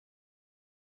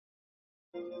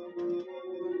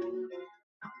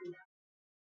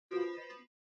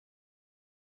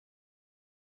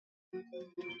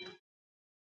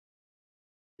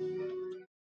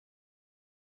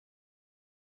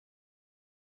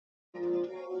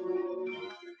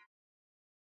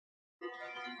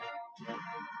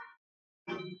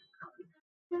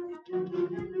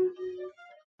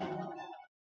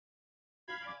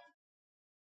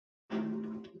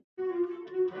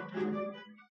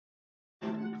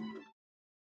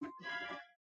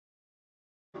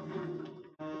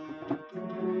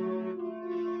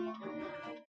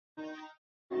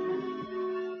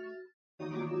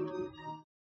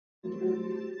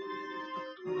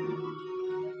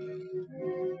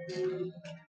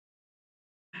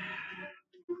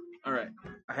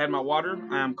 had my water.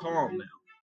 I am calm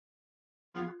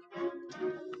now.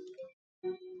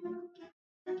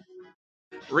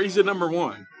 Reason number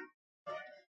one.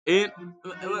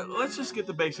 Let's just get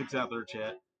the basics out there,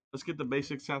 chat. Let's get the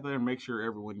basics out there and make sure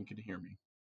everyone can hear me.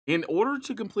 In order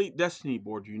to complete Destiny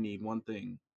board, you need one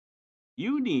thing.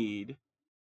 You need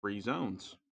 3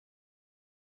 zones.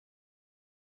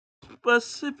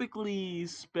 Specifically,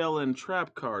 spell and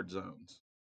trap card zones.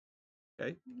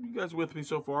 Okay, you guys with me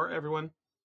so far, everyone?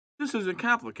 This isn't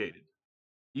complicated.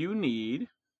 You need...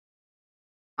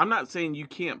 I'm not saying you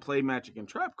can't play magic and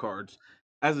trap cards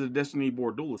as a Destiny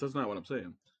board duelist. That's not what I'm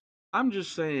saying. I'm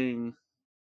just saying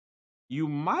you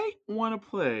might want to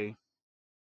play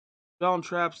spell and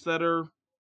traps that are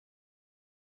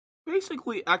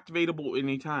basically activatable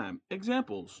anytime.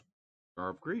 Examples: Jar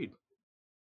of Greed.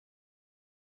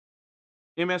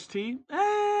 MST?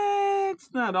 It's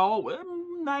not all.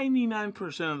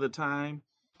 99% of the time,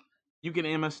 you can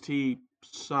MST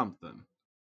something.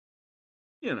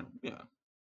 You know, yeah.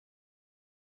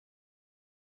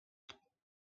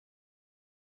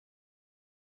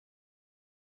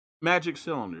 Magic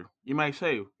Cylinder. You might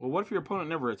say, well, what if your opponent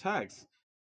never attacks?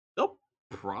 They'll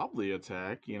probably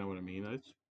attack, you know what I mean?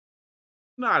 It's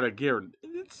not a guarantee.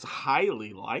 It's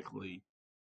highly likely.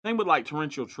 Same with like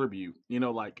Torrential Tribute. You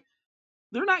know, like,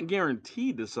 they're not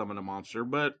guaranteed to summon a monster,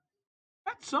 but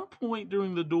at some point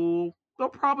during the duel, they'll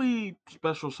probably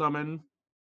special summon,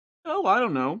 oh, I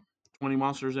don't know, 20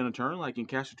 monsters in a turn, like in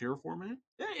Cashier format.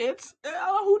 It's,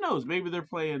 who knows? Maybe they're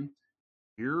playing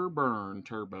Pure Burn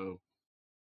Turbo.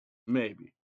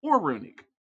 Maybe. Or Runic.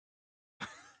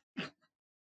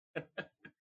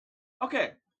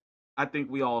 Okay. I think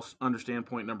we all understand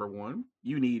point number one.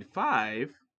 You need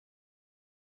 5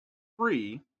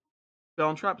 free spell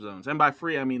and trap zones. And by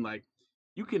free, I mean like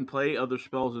you can play other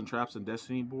spells and traps in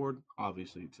Destiny board,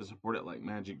 obviously, to support it, like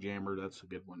Magic Jammer, that's a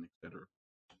good one, etc.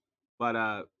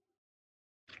 But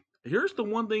here's the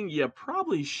one thing you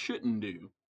probably shouldn't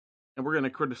do. And we're going to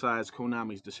criticize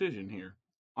Konami's decision here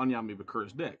on Yami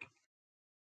Bakura's deck.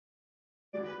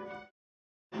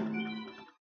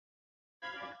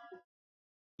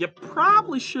 You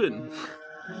probably shouldn't.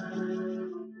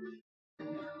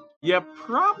 You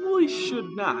probably should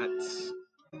not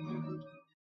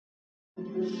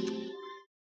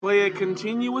play a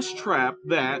continuous trap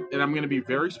that, and I'm going to be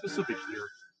very specific here,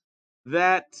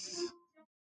 that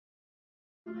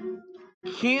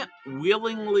can't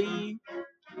willingly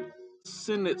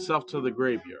send itself to the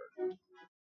graveyard.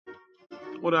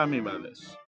 What do I mean by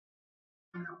this?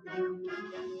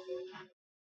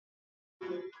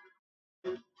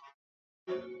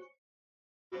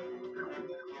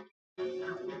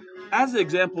 As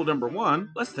example number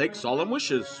one, let's take Solemn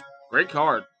Wishes. Great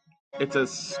card. It's a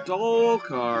stall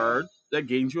card that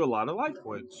gains you a lot of life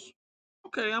points.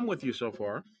 Okay, I'm with you so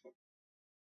far.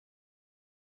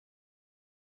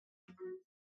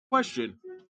 Question: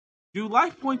 do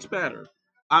life points matter?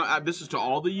 This is to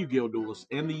all the Yu-Gi-Oh! Duelists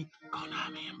and the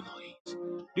Konami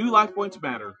employees. Do life points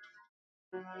matter?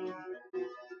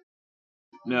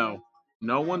 No.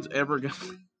 No one's ever gonna...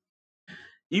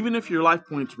 Even if your life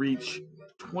points reach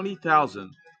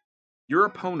 20,000, your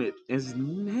opponent is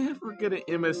never gonna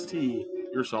MST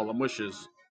your Solemn Wishes.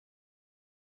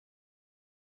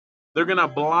 They're gonna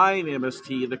blind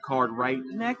MST the card right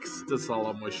next to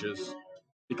Solemn Wishes,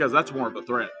 because that's more of a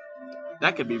threat.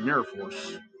 That could be Mirror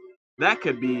Force. That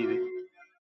could be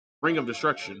Ring of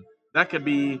Destruction. That could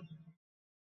be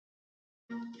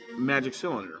Magic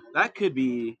Cylinder. That could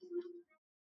be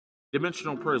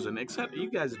Dimensional Prison. Except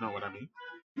you guys know what I mean.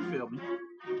 You feel me?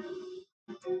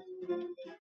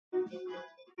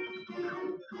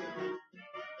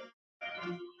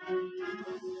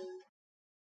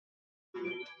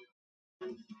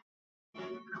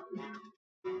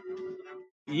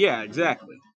 Yeah,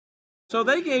 exactly. So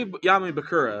they gave Yami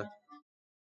Bakura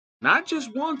not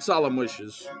just one Solemn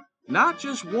Wishes, not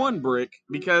just one brick,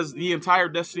 because the entire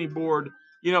Destiny board,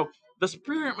 you know, the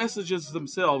spirit messages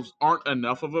themselves aren't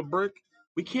enough of a brick.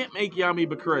 We can't make Yami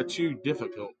Bakura too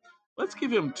difficult. Let's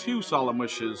give him 2 Solemn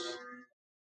Wishes.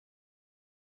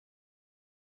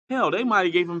 Hell, they might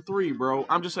have gave him 3, bro.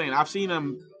 I'm just saying, I've seen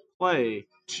him play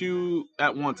 2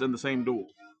 at once in the same duel.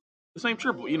 The same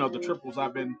triple, you know, the triples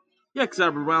I've been... Yeah, because I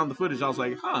rewound the footage, I was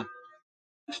like, huh,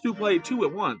 this dude played 2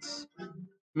 at once.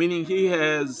 Meaning he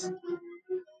has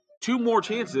 2 more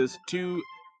chances to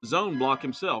zone block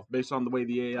himself based on the way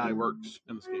the AI works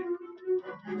in this game.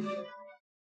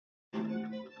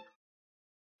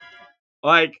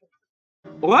 Like,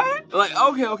 what? Like,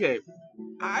 okay.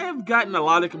 I have gotten a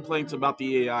lot of complaints about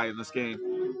the AI in this game.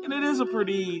 And it is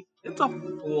it's a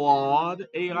flawed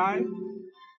AI.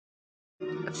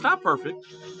 It's not perfect,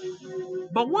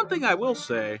 but one thing I will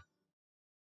say,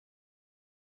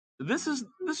 this is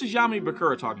Yami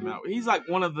Bakura talking about. He's like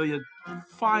one of the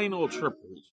final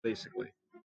triples, basically.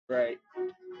 Right.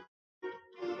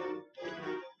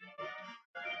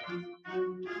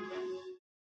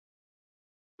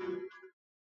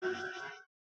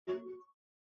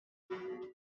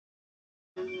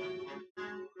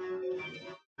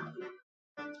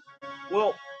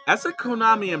 Well, as a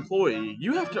Konami employee,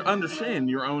 you have to understand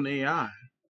your own AI.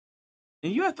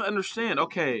 And you have to understand,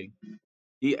 okay,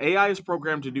 the AI is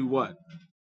programmed to do what?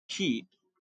 Cheat.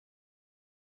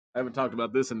 I haven't talked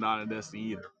about this in Not a Destiny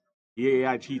either. The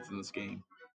AI cheats in this game.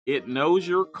 It knows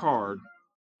your card.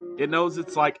 It knows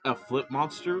it's like a flip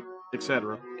monster,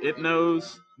 etc. It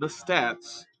knows the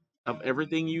stats of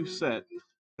everything you set.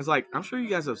 It's like, I'm sure you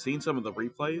guys have seen some of the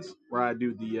replays where I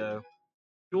do the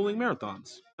dueling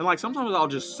marathons. And like sometimes I'll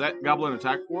just set Goblin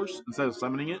Attack Force instead of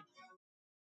summoning it.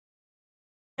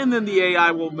 And then the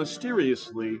AI will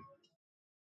mysteriously,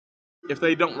 if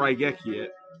they don't Raigeki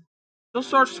it, they'll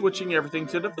start switching everything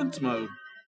to defense mode.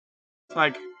 It's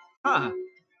like,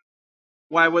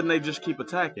 why wouldn't they just keep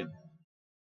attacking?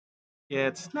 Yeah,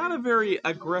 it's not a very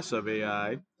aggressive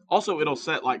AI. Also, it'll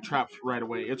set like traps right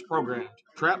away. It's programmed.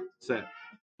 Trap, set.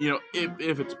 You know,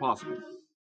 if it's possible.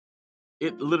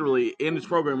 It literally, in its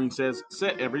programming, says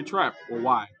set every trap. Well,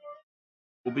 why?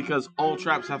 Well, because all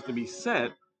traps have to be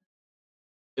set,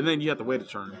 and then you have to wait a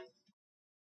turn.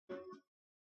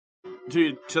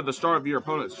 To the start of your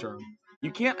opponent's turn.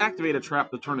 You can't activate a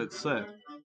trap the turn it's set.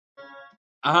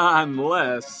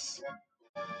 Unless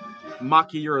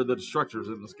Maki or the Destructor's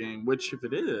in this game, which if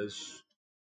it is,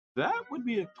 that would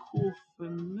be a cool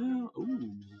finale.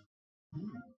 Ooh.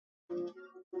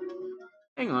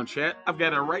 Hang on, chat. I've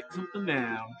got to write something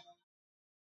down.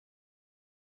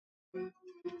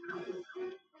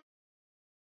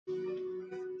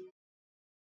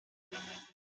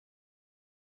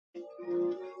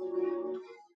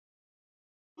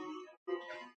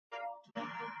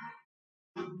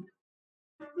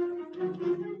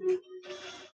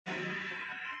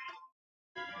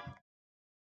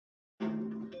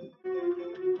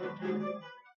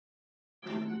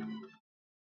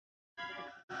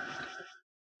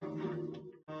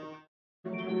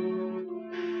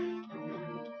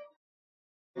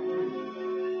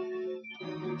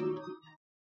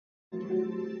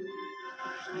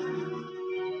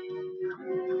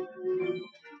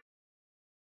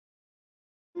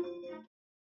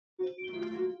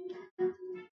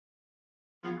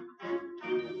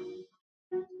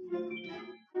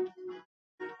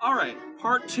 All right,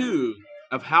 part 2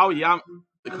 of how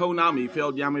Konami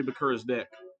failed Yami Bakura's deck.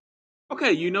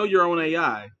 Okay, you know your own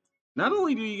AI. Not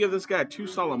only do you give this guy 2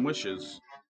 solemn wishes,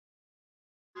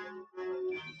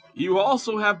 you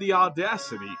also have the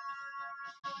audacity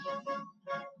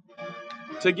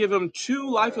to give him 2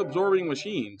 life-absorbing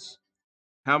machines.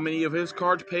 How many of his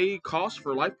cards pay cost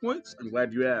for life points? I'm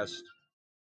glad you asked.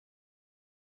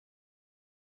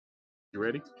 You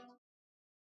ready?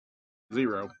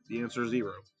 0. The answer is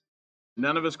 0.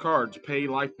 None of his cards pay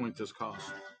life points as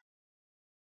cost.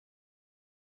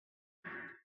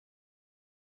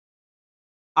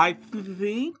 I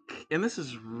think, and this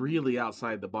is really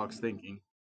outside the box thinking,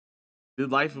 the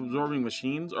life absorbing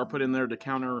machines are put in there to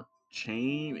counter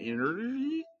chain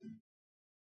energy?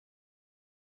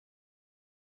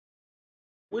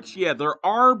 Which, yeah, there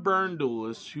are burn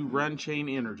duelists who run chain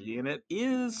energy, and it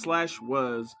is /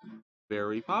 was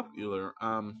very popular.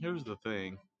 Here's the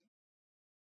thing.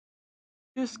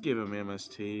 Just give him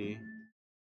MST. If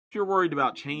you're worried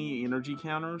about chain energy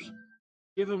counters,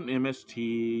 give him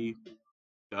MST,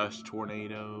 Dust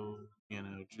Tornado,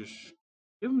 just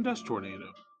give him Dust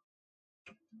Tornado.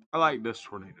 I like Dust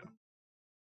Tornado.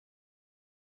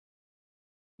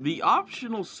 The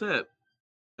optional set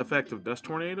effect of Dust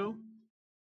Tornado,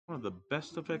 one of the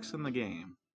best effects in the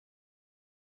game.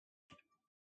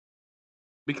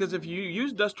 Because if you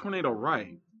use Dust Tornado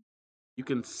right, you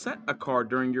can set a card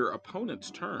during your opponent's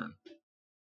turn.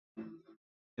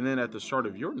 And then at the start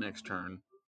of your next turn,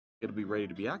 it'll be ready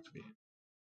to be activated.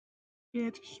 Yeah,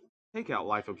 just take out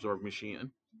Life Absorb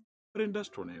Machine, put in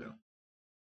Dust Tornado.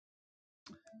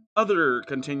 Other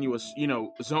continuous,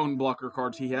 zone blocker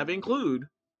cards he have include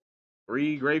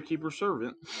 3 Gravekeeper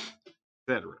Servant,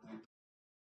 etc.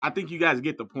 I think you guys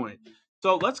get the point.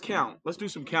 So let's count. Let's do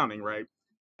some counting, right?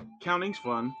 Counting's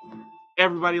fun.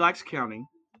 Everybody likes counting.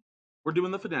 We're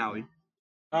doing the finale.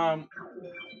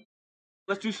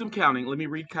 Let's do some counting. Let me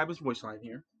read Kaiba's voice line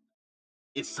here.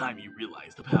 It's time you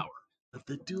realize the power of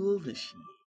the duel machine.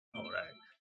 All right.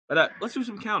 But let's do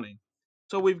some counting.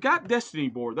 So we've got Destiny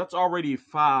board. That's already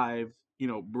 5,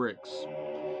 bricks.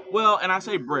 Well, and I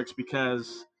say bricks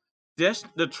because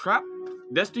the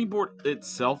Destiny board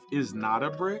itself is not a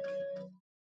brick,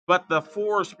 but the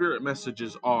 4 spirit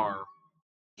messages are.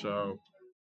 So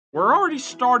we're already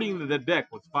starting the deck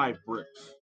with 5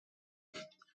 bricks.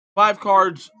 5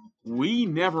 cards we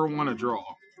never want to draw,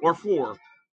 or 4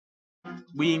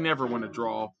 we never want to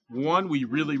draw. 1 we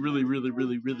really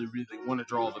want to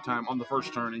draw all the time on the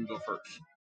first turn and go first.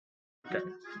 Okay.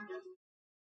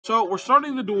 So we're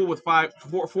starting the duel with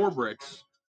 4 bricks.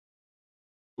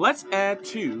 Let's add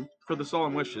 2 for the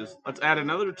Solemn Wishes. Let's add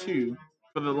another 2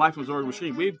 for the Life Absorbing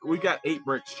Machine. We got 8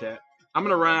 bricks, chat. I'm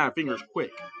gonna run out of fingers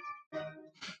quick.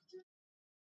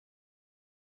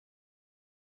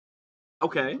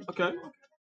 Okay.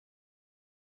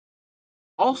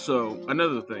 Also,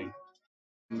 another thing.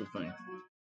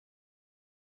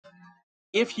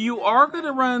 If you are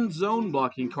gonna run zone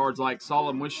blocking cards like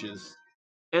Solemn Wishes,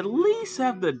 at least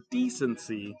have the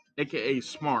decency, aka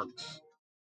smarts.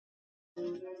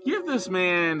 Give this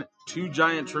man 2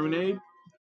 giant Trunade.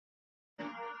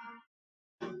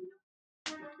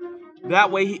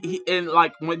 That way, and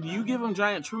like when you give him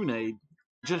giant Trunade,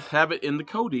 just have it in the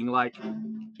coding like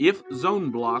if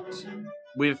zone blocked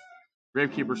with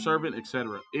Gravekeeper Servant,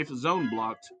 etc. If zone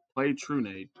blocked, play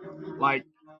Trunade. Like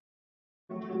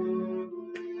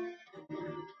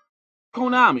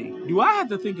Konami, do I have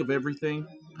to think of everything?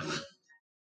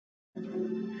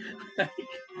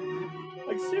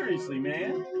 like seriously,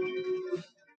 man.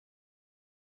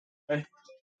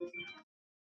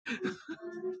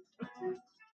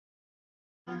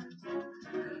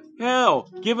 Hell,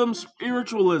 give him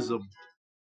spiritualism.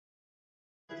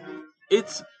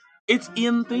 It's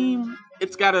in theme.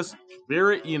 It's got a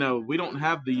spirit. We don't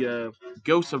have the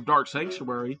Ghosts of Dark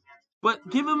Sanctuary, but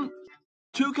give him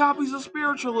 2 copies of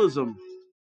spiritualism.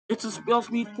 It's a spell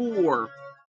speed 4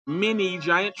 mini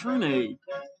giant Trunade.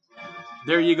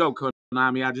 There you go,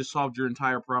 Konami. I just solved your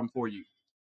entire problem for you.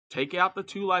 Take out the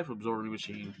 2 Life Absorbing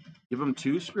Machine. Give him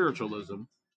 2 spiritualism.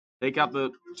 Take out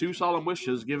the 2 Solemn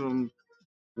Wishes. Give him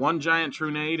 1 giant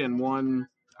Trunade and 1,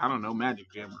 I don't know,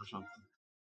 Magic Gem or something.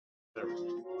 There.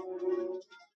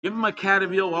 Give him a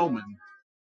Cataville Omen.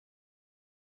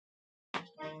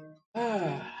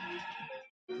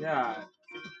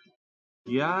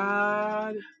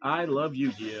 God, I love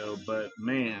Yu-Gi-Oh, but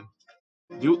man,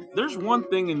 there's one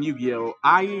thing in Yu-Gi-Oh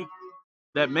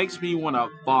that makes me want to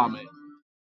vomit.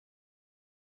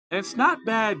 And it's not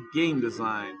bad game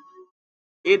design.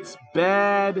 It's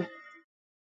bad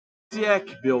deck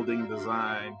building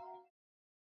design.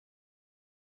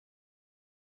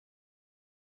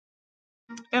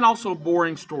 And also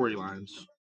boring storylines.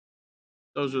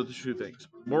 Those are the 2 things.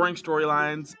 Boring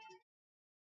storylines,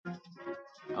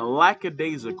 a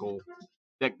lackadaisical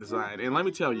deck design. And let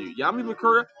me tell you, Yami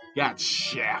Bakura got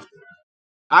shafted.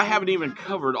 I haven't even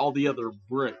covered all the other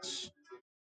bricks.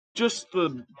 Just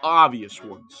the obvious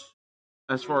ones.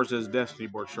 As far as his Destiny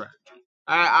board strategy.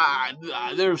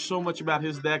 There's so much about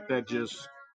his deck that just...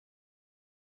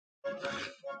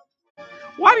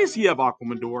 Why does he have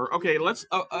Aquamador? Okay, let's...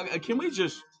 Can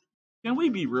we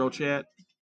be real, chat?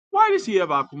 Why does he have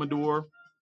Aquamador?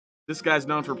 This guy's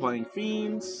known for playing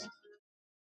Fiends.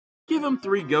 Give him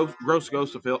 3 Gross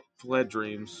Ghosts of Fled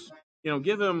Dreams.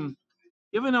 Give him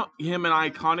an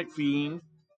iconic Fiend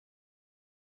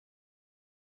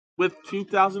with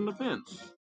 2,000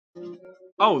 defense.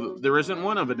 Oh, there isn't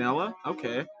one of Vanilla?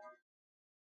 Okay.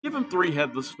 Give him 3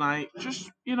 Headless Knight. Just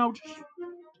give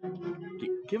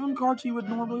him cards he would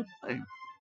normally play.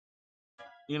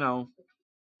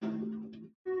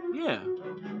 Yeah.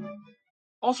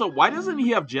 Also, why doesn't he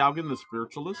have Jalgan the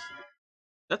Spiritualist?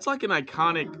 That's like an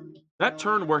iconic... That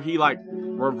turn where he,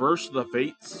 reversed the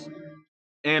Fates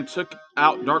and took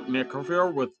out Dark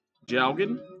Necrophil with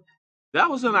Jalgan, that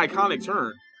was an iconic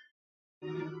turn.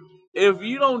 If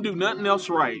you don't do nothing else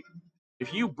right,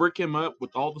 if you brick him up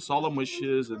with all the Solemn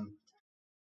Wishes and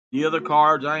the other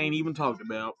cards I ain't even talked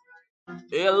about,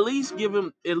 at least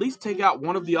take out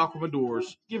one of the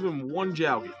Aquamadors. Give him 1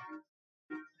 Jalgan.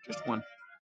 Just 1.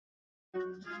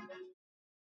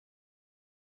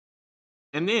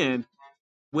 And then,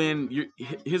 when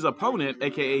his opponent,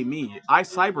 aka me, I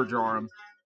Cyberjar him,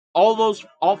 all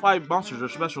 5 monsters are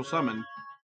special summoned.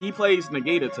 He plays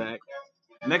Negate Attack.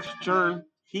 Next turn,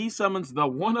 he summons the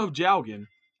 1 of Jalgan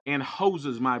and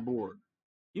hoses my board.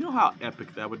 You know how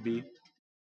epic that would be?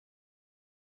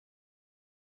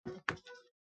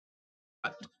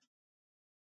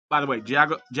 By the way,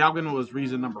 Jalgan was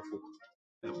reason number 4.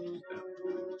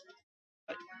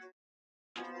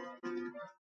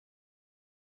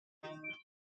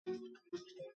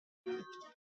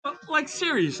 Like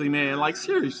seriously, man. Like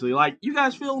seriously. Like you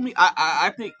guys feel me?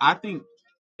 I think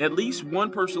at least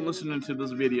one person listening to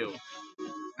this video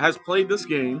has played this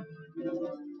game,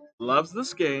 loves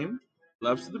this game,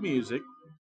 loves the music,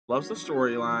 loves the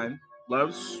storyline,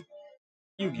 loves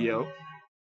Yu-Gi-Oh.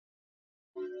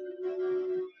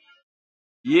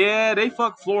 Yeah, they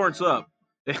fuck Florence up.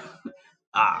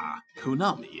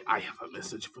 Konami, I have a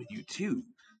message for you too.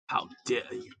 How dare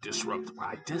you disrupt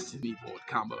my Destiny board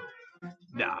combo?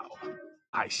 Now,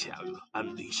 I shall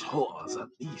unleash horrors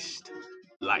unleashed,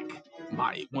 like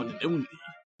my one and only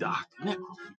Dark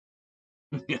Necro.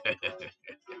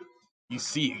 You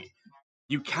see,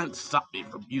 you can't stop me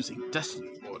from using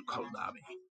Destiny board, Konami.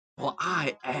 For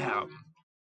I am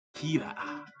Kira,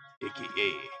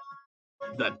 aka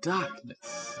the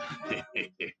Darkness.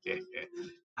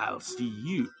 I'll see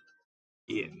you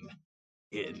in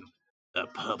the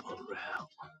purple realm.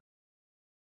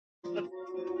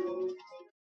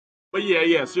 But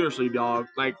yeah, seriously, dog.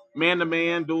 Like man to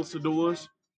man, duelist to duelist,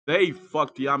 they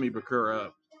fucked Yami Bakura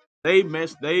up. They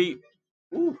messed.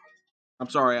 Ooh, I'm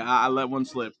sorry, I let one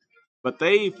slip, but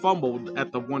they fumbled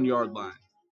at the 1 yard line.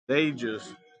 They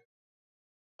just.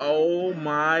 Oh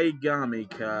my gami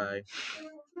kai.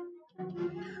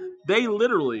 They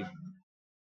literally,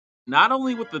 not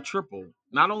only with the triple,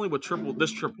 not only with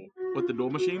this triple with the dual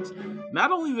machines,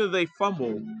 not only did they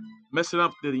fumble, messing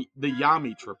up the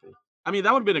Yami triple. I mean,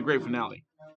 that would have been a great finale.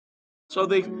 So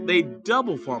they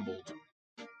double fumbled.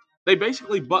 They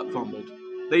basically butt fumbled.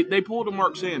 They pulled a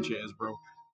Mark Sanchez, bro.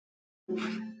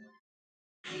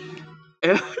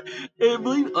 And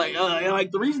believe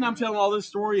like the reason I'm telling all this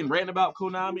story and ranting about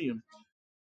Konami and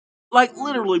like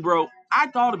literally, bro, I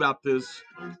thought about this.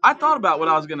 I thought about what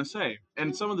I was gonna say,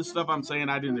 and some of the stuff I'm saying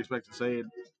I didn't expect to say it.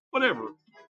 Whatever.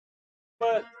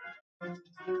 But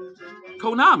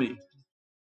Konami,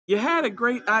 you had a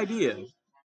great idea.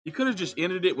 You could have just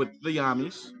ended it with the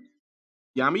Yamis,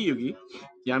 Yami Yugi,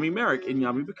 Yami Marik, and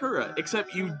Yami Bakura.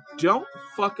 Except you don't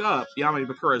fuck up Yami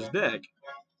Bakura's deck.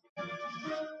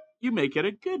 You make it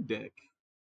a good deck.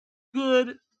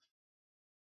 Good,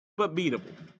 but beatable.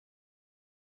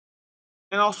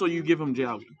 And also you give him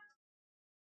Jalgi.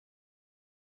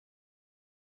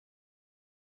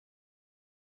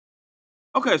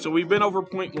 Okay, so we've been over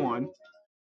point one.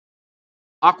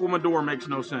 Aquamador makes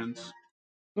no sense.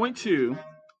 Point two,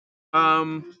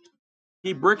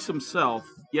 he bricks himself.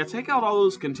 Yeah, take out all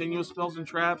those continuous spells and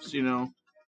traps,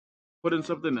 put in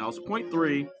something else. Point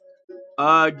three,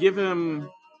 give him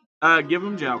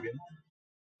Jalgin.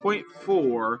 Point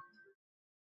four,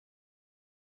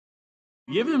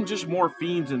 give him just more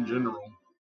fiends in general.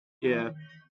 Yeah.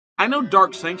 I know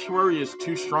Dark Sanctuary is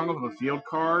too strong of a field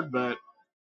card, but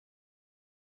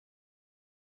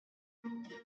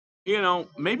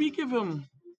maybe give him.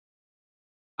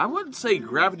 I wouldn't say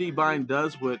Gravity Bind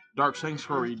does what Dark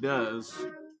Sanctuary does,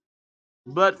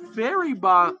 but Fairy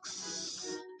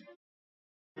Box.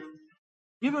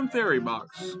 Give him Fairy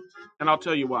Box, and I'll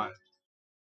tell you why.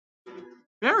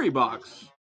 Fairy Box,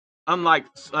 unlike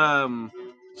Solemn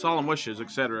Wishes,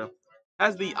 etc.,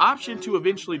 has the option to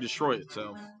eventually destroy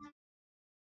itself.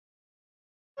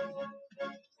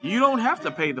 You don't have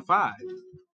to pay the 5.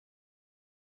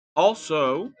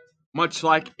 Also, much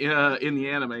like in the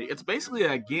anime, it's basically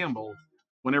a gamble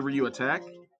whenever you attack.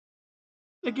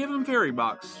 Yeah, give him Fairy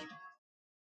Box.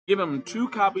 Give him 2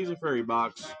 copies of Fairy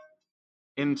Box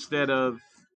instead of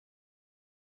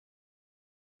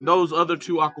those other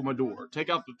 2 Aquamador. Take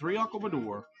out the 3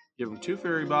 Aquamador, give him 2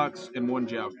 Fairy Box and 1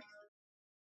 Jalga.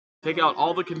 Take out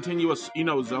all the continuous,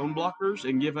 zone blockers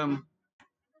and give him,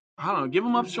 I don't know, give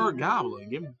him Upstart Goblin.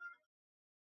 Give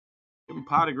him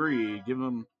Pot of Greed. Give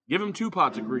him 2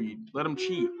 Pots of Greed. Let him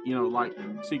cheat, like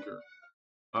Seeker.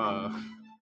 I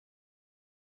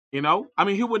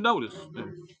mean, who would notice?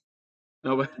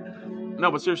 No,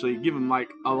 but seriously, give him like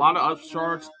a lot of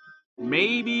upstarts,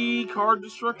 maybe card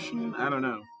destruction. I don't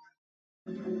know.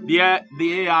 The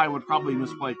AI would probably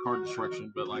misplay card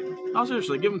destruction, but like, no,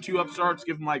 seriously, give him 2 upstarts,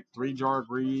 give him like 3 Jar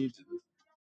Greeds.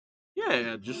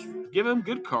 Yeah, just give him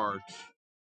good cards.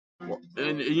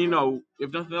 And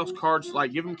if nothing else, cards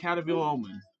like give him Cataville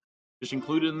Omen. Just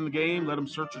include it in the game. Let him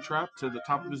search a trap to the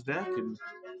top of his deck. And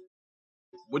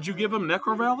would you give him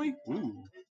Necro Valley? Ooh,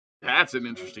 that's an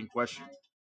interesting question.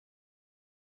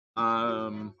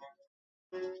 I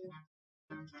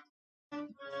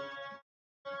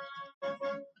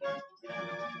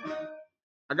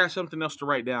got something else to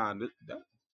write down.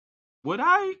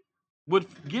 Would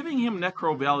giving him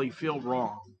Necro Valley feel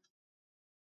wrong?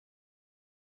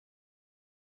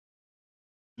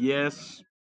 Yes.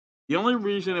 The only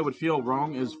reason it would feel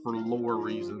wrong is for lore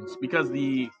reasons. Because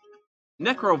the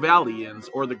Necrovalians,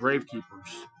 or the Gravekeepers,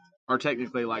 are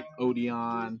technically like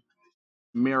Odeon,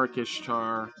 Marik,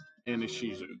 Ishtar, and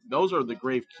Ishizu. Those are the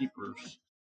Gravekeepers.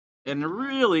 And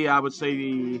really, I would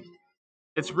say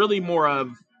it's really more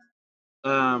of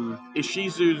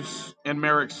Ishizu's and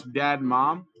Marik's dad and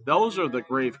mom. Those are the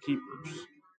Gravekeepers.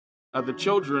 The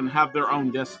children have their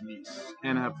own destinies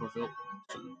and have fulfilled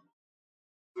them.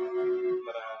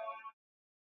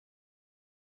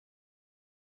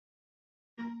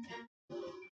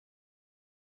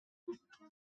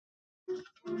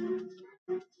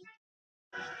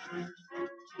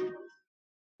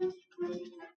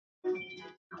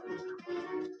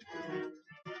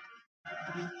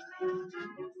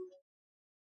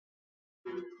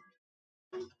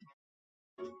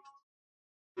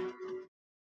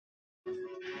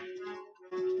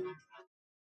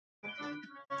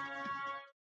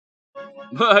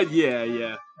 But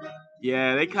yeah,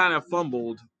 they kind of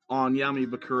fumbled on Yami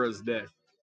Bakura's death.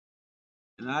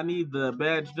 And I need the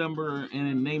badge number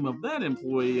and name of that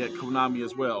employee at Konami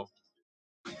as well.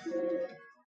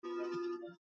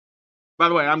 By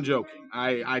the way, I'm joking.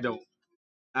 I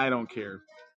don't care.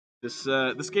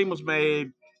 This game was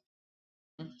made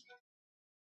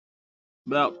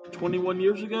about 21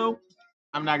 years ago.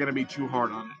 I'm not gonna be too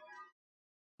hard on it.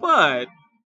 But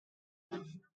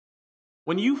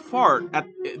when you fart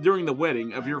during the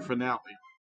wedding of your finale,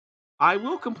 I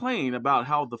will complain about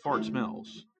how the fart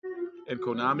smells. And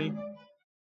Konami,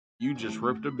 you just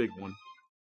ripped a big one.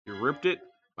 You ripped it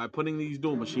by putting these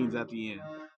duel machines at the end.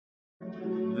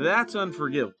 That's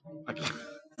unforgivable.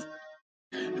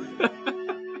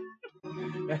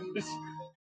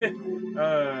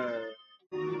 uh,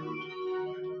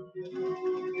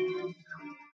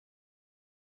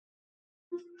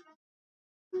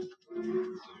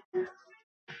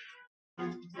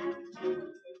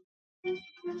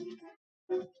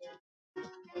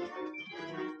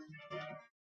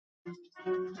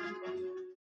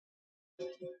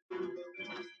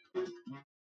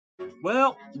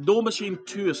 well, Duel Machine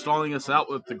 2 is stalling us out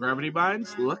with the gravity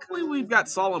binds. Luckily, we've got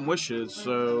Solemn Wishes,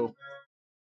 so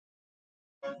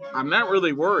I'm not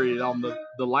really worried on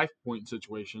the life point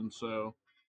situation. So,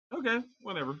 okay,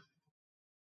 whatever.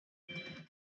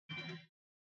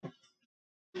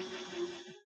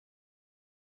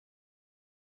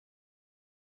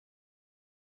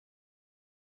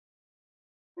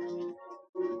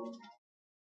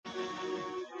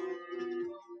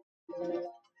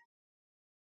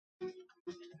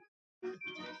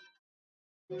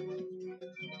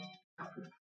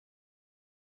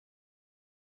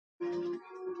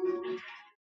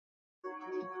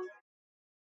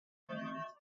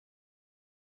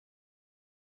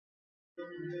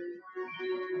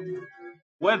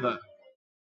 Weather.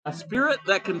 A spirit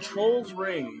that controls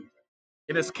rain.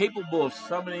 It is capable of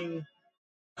summoning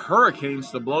hurricanes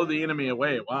to blow the enemy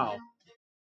away. Wow.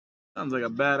 Sounds like a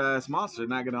badass monster,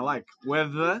 not gonna like.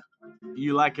 Whether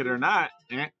you like it or not.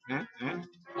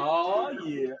 Oh,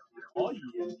 yeah. Oh,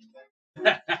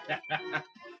 yeah.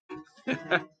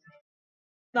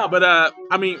 No, but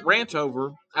I mean, rant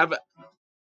over. I've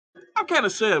kind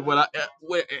of said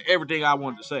everything I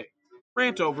wanted to say.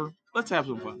 Rant over. Let's have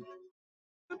some fun.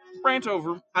 Rant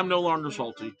over. I'm no longer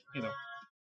salty. You know,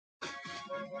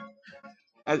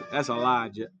 that's a lie.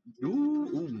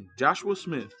 Joshua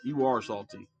Smith, you are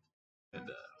salty, and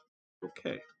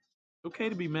okay, okay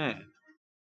to be mad.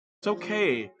 It's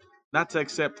okay not to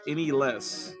accept any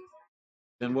less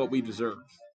than what we deserve.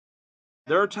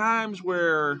 There are times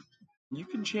where you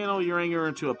can channel your anger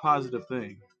into a positive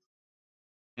thing,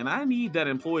 and I need that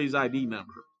employee's ID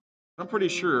number. I'm pretty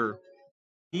sure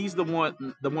he's the one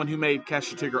who made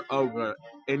Kashitigger Oga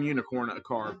and Unicorn a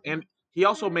card, and he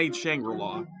also made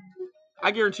Shangri-La.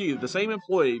 I guarantee you, the same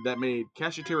employee that made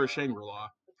Kashitigger Shangri-La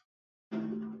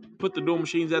put the dual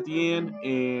machines at the end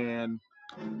and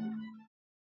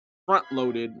front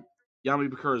loaded Yami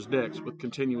Bakura's decks with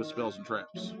continuous spells and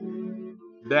traps.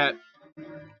 That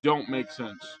don't make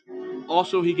sense.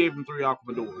 Also, he gave him 3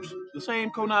 Aqua doors. The same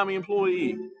Konami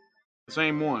employee. The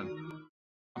same one.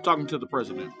 I'm talking to the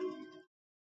president.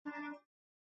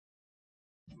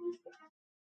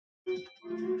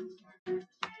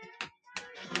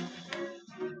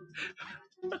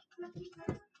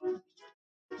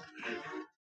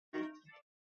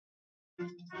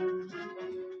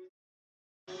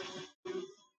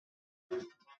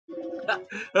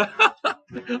 I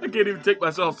can't even take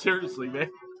myself seriously, man.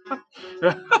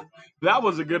 That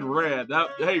was a good rant.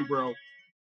 Hey, bro.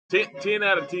 10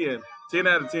 out of 10. 10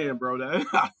 out of 10, bro.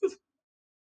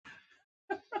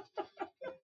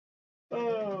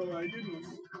 Oh, my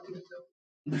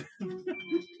goodness.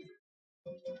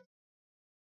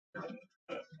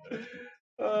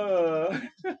 Oh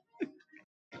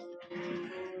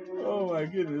my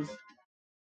goodness.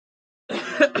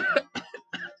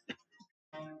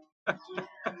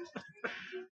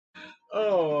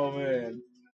 Oh man.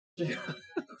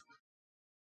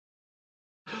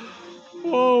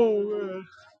 Oh man.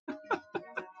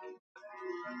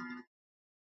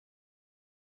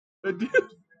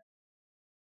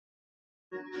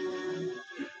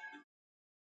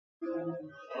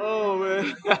 Oh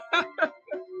man.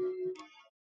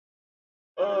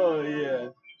 Oh yeah.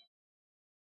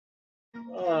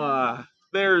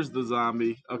 There's the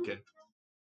zombie. Okay.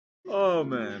 Oh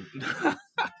man.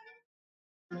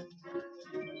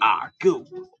 Go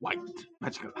white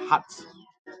magical hot.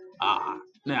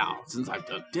 Now since I've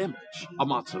done damage, a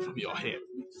monster from your head.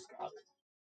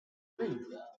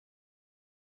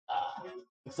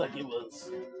 Looks like it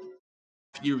was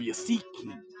Furious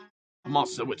Seeking, a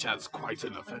monster which has quite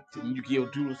an effect in Yu-Gi-Oh!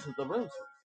 Duelists of the Roses.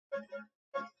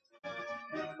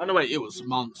 Oh no, wait, it was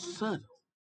Monsanto.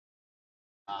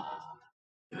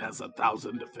 It has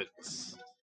 1,000 defense.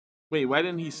 Wait, why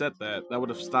didn't he set that? That would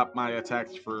have stopped my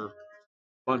attacks for a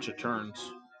bunch of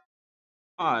turns.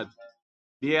 Odd.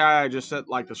 The AI just set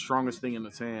like the strongest thing in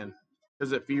its hand.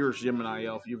 Because it fears Gemini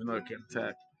Elf, even though it can't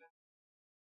attack.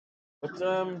 But,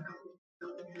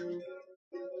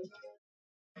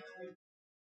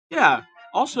 yeah.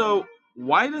 Also,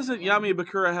 why doesn't Yami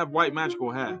Bakura have white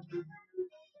magical hat?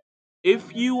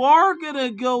 If you are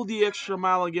gonna go the extra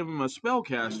mile and give him a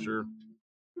spellcaster,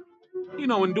 you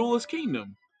know, in Duelist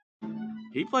Kingdom,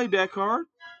 he played that card.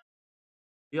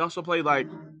 He also played like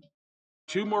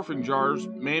 2 Morphing Jars,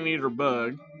 Man-Eater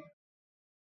Bug,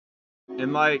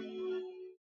 and like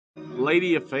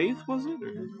Lady of Faith, was it?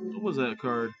 Or what was that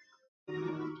card?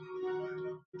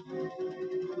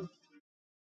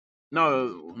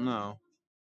 No.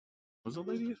 Was it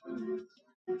Lady of Faith?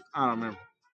 I don't remember.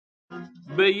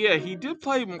 But yeah, he did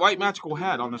play White Magical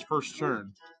Hat on his first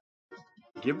turn.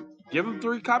 Give him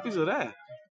 3 copies of that.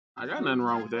 I got nothing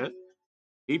wrong with that.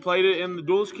 He played it in the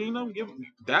Duelist Kingdom. Give him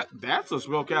that's a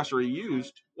spellcaster he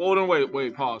used. Well, no,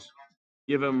 wait, pause.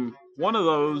 Give him one of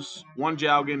those, one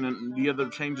Jalgan, and the other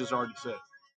changes already set.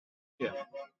 Yeah.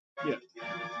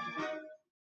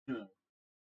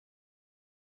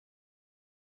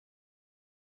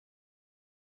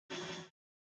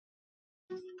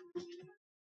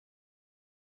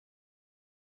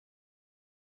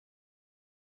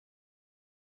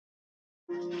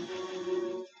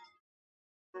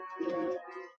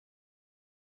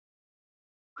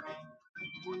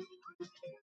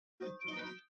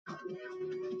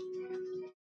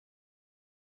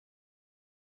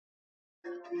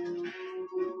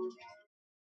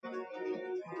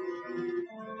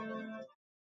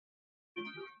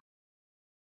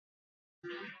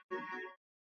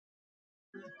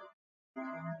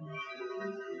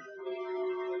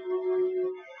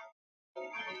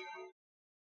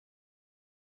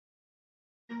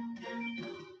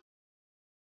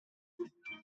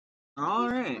 All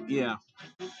right. Yeah.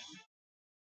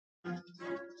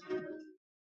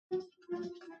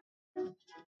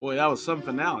 Boy, that was some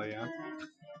finale, huh?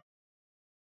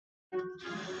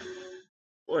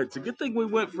 Boy, it's a good thing we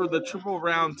went for the triple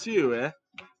round too, eh?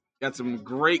 Got some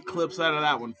great clips out of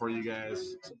that one for you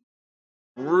guys. Some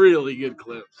really good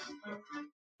clips.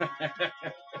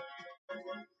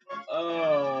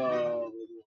 Oh.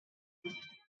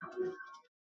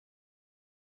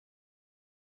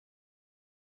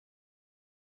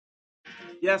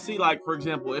 Yeah, see, like, for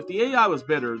example, if the AI was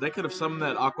better, they could have summoned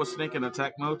that Aqua Snake in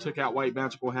attack mode, took out White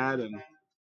Magical Hat, and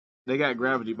they got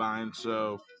Gravity Bind,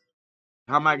 so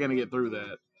how am I going to get through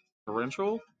that?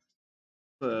 Torrential?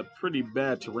 A pretty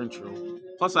bad Torrential.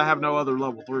 Plus, I have no other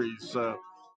level 3s, so...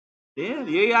 Yeah,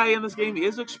 the AI in this game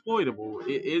is exploitable.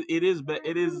 It is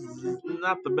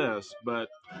not the best, but,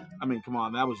 I mean, come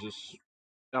on, that was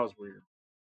weird.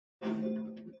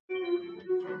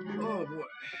 Oh, boy.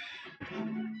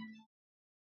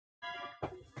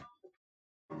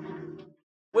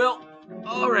 Well,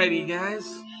 alrighty, guys.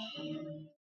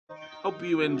 Hope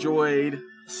you enjoyed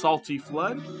Salty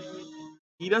Flood.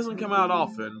 He doesn't come out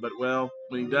often, but well,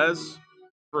 when he does,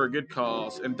 for a good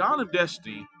cause. And Dawn of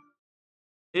Destiny,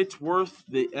 it's worth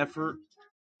the effort,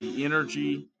 the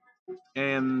energy,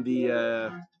 and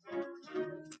the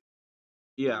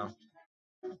yeah,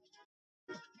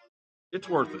 it's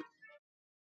worth it.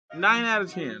 9 out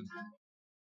of 10.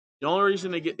 The only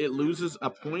reason it loses a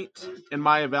point in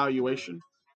my evaluation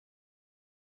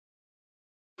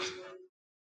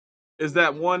is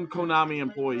that one Konami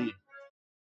employee,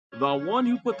 the one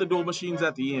who put the duel machines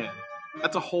at the end.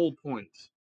 That's a whole point.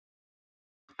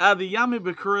 The Yami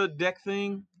Bakura deck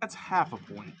thing, that's half a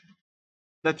point.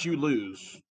 that you lose.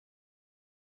 It's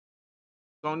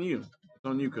on you. It's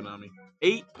on you, Konami.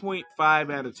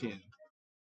 8.5 out of 10.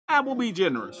 I will be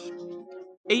generous.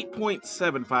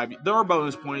 8.75. There are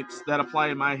bonus points that apply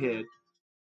in my head.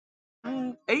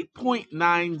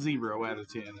 8.90 out of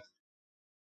 10.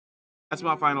 That's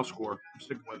my final score. I'm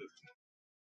sticking with it.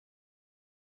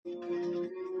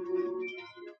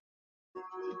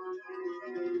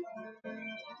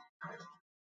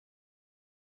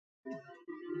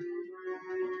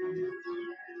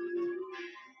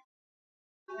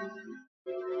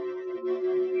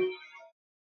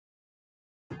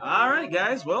 Alright,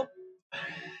 guys. Well,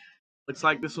 looks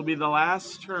like this will be the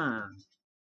last turn.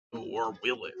 Or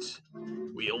will it?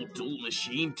 Will Duel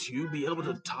Machine 2 be able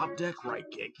to top deck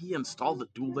Raigeki, install the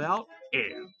Duel out?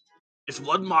 And is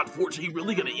Floodmod 14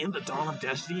 really going to end the Dawn of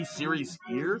Destiny series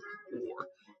here? Or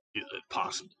is it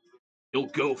possible he'll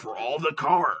go for all the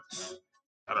cards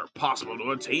that are possible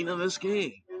to attain in this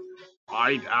game?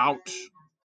 Find out.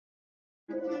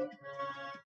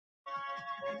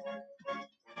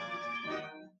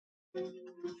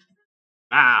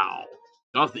 Now,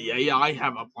 does the AI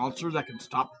have a monster that can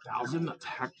stop 1,000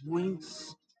 attack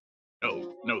points?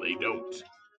 No, they don't.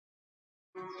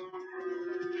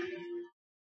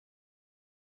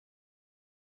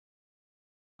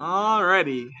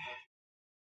 Alrighty.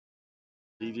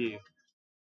 GG.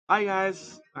 Bye,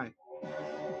 guys. Bye.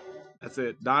 That's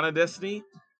it. Dawn of Destiny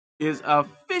is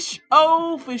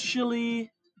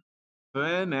officially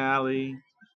finale.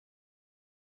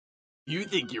 You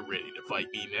think you're ready to fight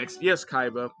me next? Yes,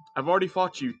 Kaiba. I've already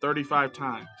fought you 35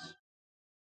 times.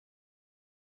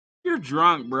 You're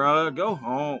drunk, bruh. Go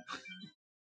home.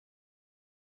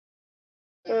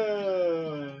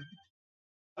 Oh,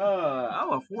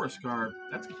 a forest card.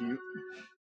 That's cute.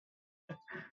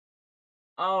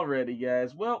 Alrighty,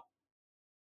 guys. Well,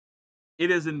 it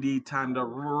is indeed time to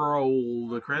roll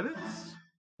the credits.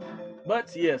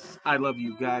 But yes, I love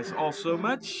you guys all so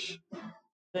much.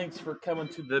 Thanks for coming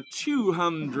to the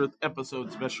 200th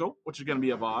episode special, which is going to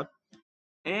be a VOD.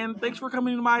 And thanks for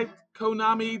coming to my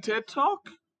Konami TED Talk.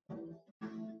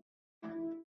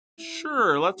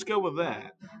 Sure, let's go with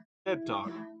that. TED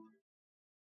Talk.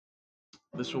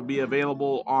 This will be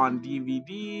available on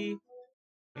DVD.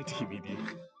 DVD.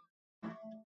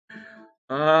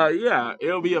 Yeah,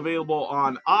 it'll be available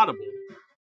on Audible.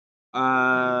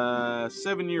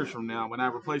 7 years from now when I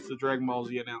replace the Dragon Ball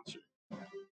Z announcer.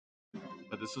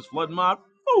 But this is Floodmod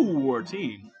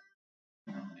 14.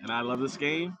 And I love this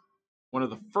game. One of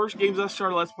the first games I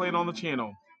started Let's Playing on the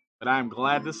channel. But I am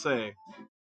glad to say,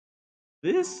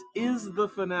 this is the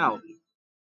finale.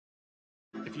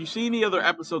 If you see any other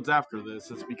episodes after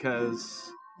this, it's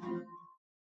because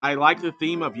I like the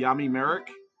theme of Yami Marik.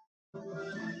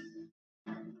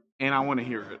 And I want to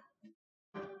hear it.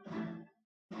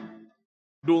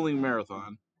 Dueling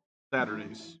Marathon.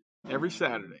 Saturdays. Every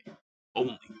Saturday.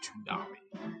 Only Konami.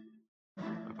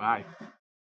 Bye-bye.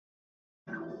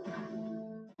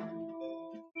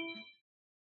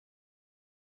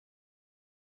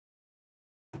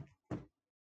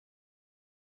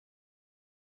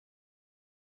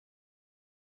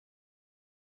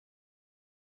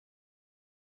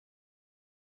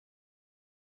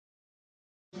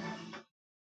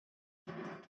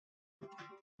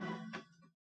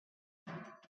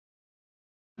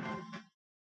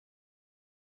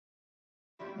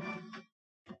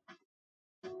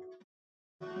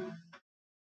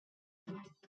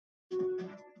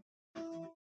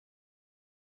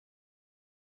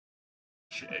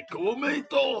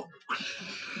 Moto.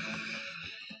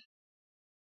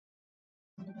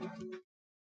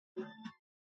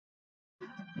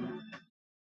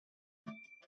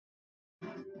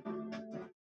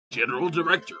 General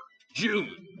Director,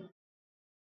 June.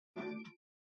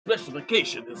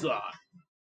 Specification design,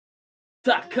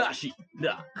 Takashi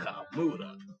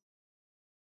Nakamura.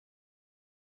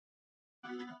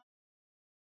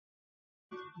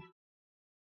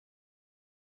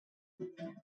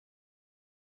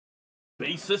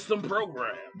 Base system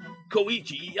program,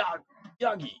 Koichi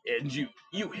Yagi and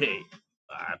Yuhei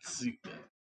Matsuda.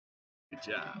 Good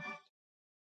job.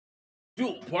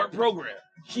 Dual part program,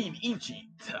 Shinichi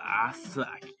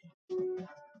Tasaki.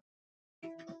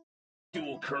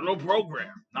 Dual kernel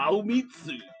program,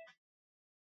 Naomitsu.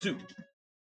 2.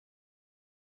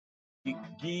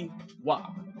 Giwa.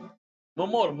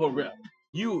 Moto program,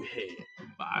 Yuhei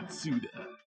Matsuda.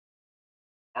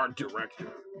 Art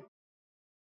director,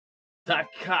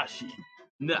 Takashi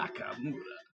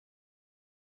Nakamura.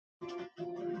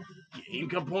 Game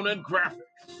component graphics,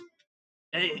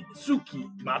 Suki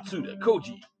Matsuda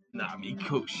Koji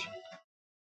Namikoshi.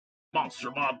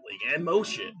 Monster modeling and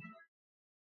motion,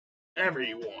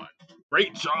 everyone.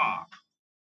 Great job.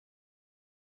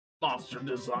 Monster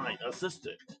Design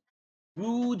Assistant,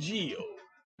 Fujio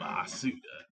Masuda.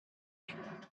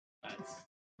 That's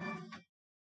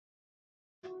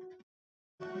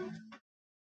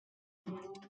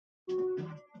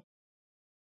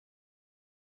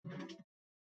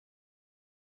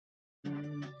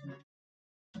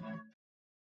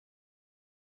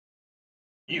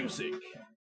music.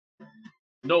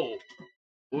 No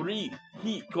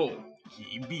Urihiko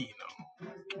Hibino.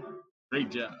 Great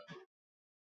job.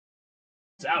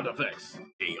 Sound effects.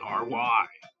 ARY.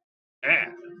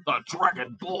 And the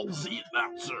Dragon Ball Z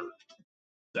announcer.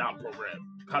 Sound program.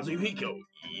 Kazuhiko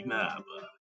Inaba.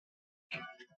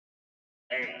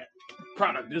 And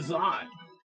product design.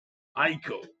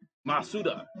 Aiko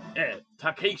Masuda and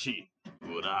Takeshi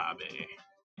Murabe.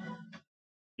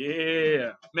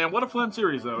 Yeah, man, what a fun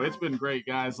series though. It's been great,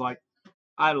 guys. Like,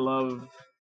 I love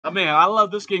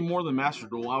this game more than Master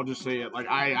Duel. I'll just say it. Like,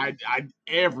 I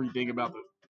everything about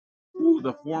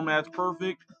the format's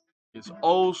perfect. It's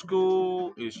old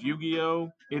school. It's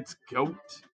Yu-Gi-Oh. It's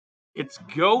GOAT. It's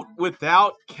GOAT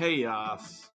without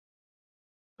chaos.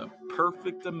 The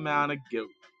perfect amount of GOAT.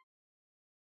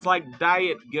 It's like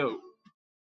Diet GOAT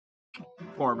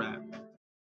format.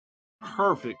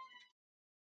 Perfect.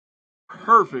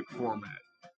 Perfect format.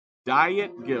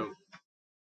 Diet GOAT.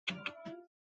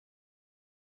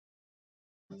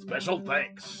 Special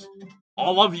thanks,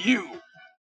 all of you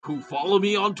who follow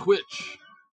me on Twitch,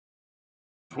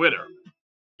 Twitter,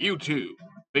 YouTube,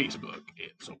 Facebook,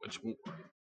 and so much more.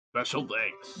 Special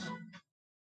thanks.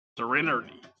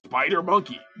 Serenity, Spider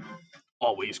Monkey,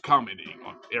 always commenting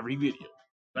on every video.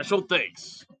 Special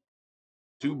thanks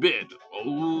to Ben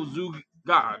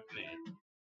Ozugane,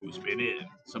 who's been in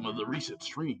some of the recent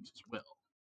streams as well.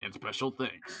 And special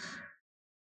thanks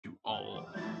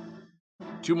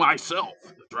to myself,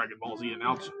 the Dragon Ball Z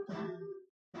announcer.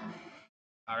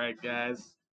 Alright,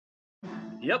 guys.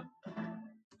 Yep.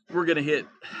 We're going to hit,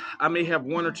 I may have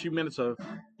 1 or 2 minutes of,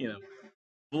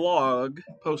 vlog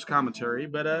post commentary,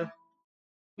 but,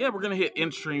 yeah, we're going to hit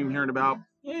in stream here in about,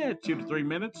 2 to 3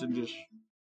 minutes and just,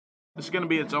 it's going to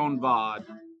be its own VOD.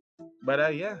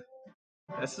 But, yeah,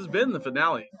 this has been the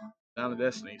finale down to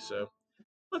Destiny, so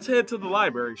let's head to the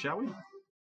library, shall we?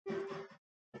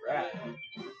 Right.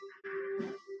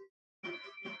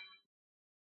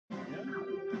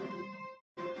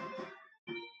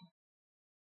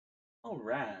 All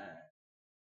right.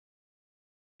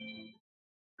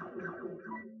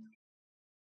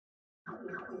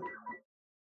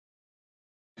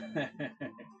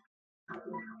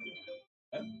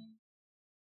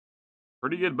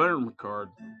 Pretty good Butterman card.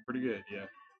 Pretty good, yeah.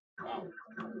 Wow.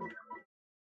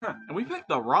 Huh. And we picked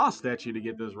the Raw statue to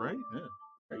get this, right? Yeah.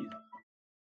 Crazy.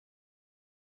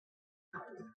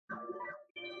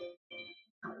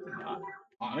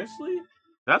 Honestly,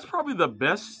 that's probably the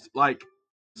best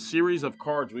series of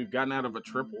cards we've gotten out of a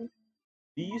triple.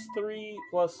 These 3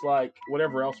 plus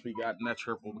whatever else we got in that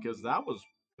triple, because that was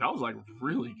like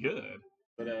really good.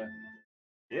 But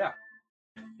yeah.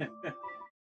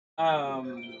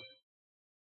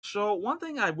 So one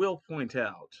thing I will point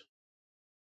out,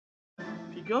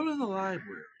 if you go to the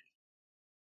library,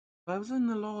 I was in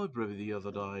the library the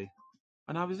other day,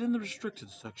 and I was in the restricted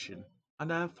section,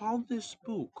 and I found this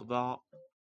book that,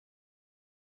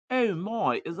 oh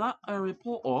my, is that Harry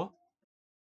Potter?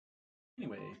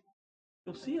 Anyway,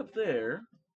 you'll see up there,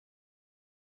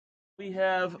 we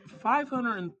have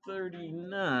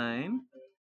 539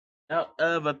 out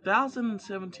of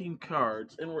 1,017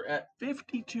 cards, and we're at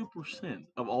 52%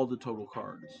 of all the total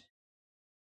cards.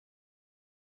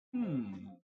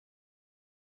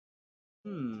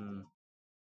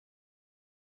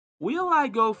 Will I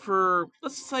go for,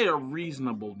 let's say, a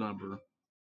reasonable number?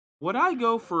 Would I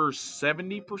go for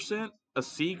 70% a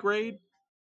C grade?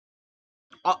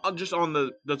 Just on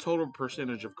the total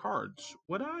percentage of cards.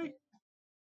 Would I?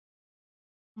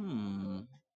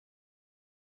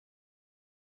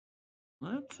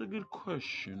 That's a good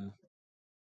question.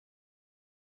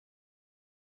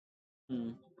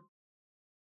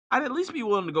 I'd at least be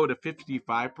willing to go to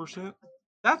 55%.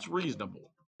 That's reasonable.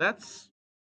 That's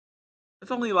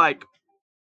only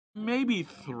maybe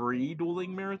 3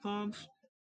 dueling marathons.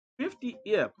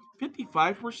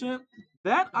 55%.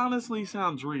 That honestly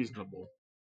sounds reasonable.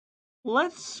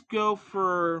 Let's go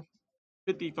for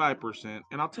 55%,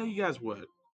 and I'll tell you guys what.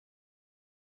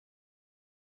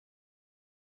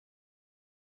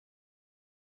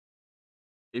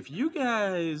 If you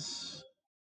guys,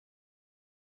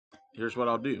 here's what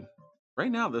I'll do.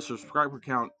 Right now, the subscriber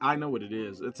count, I know what it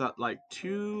is. It's at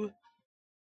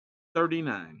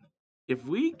 239. If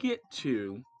we get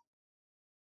to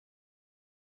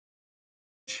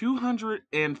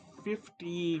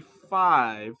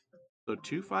 255. So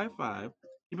 255.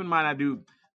 Keep in mind, I do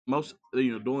most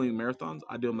dueling marathons.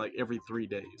 I do them like every 3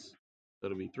 days. So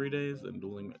it'll be 3 days and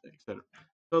dueling, etc.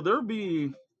 So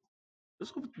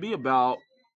this will be about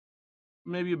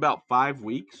maybe about 5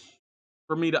 weeks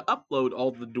for me to upload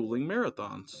all the dueling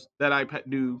marathons that I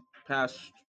do past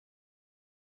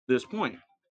this point.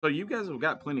 So you guys have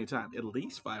got plenty of time, at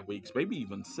least 5 weeks, maybe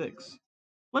even 6.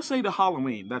 Let's say to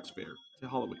Halloween. That's fair. To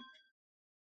Halloween.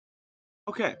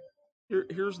 Okay,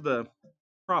 here's the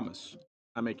promise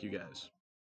I make you guys.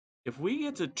 If we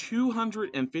get to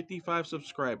 255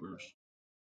 subscribers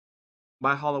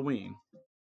by Halloween,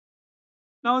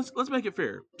 now let's make it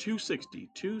fair.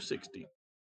 260.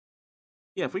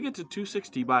 Yeah, if we get to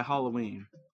 260 by Halloween,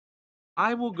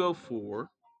 I will go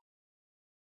for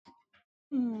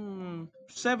 75%.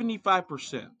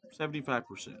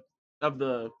 75% of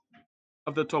the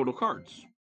total cards.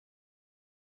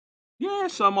 Yeah,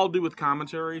 some I'll do with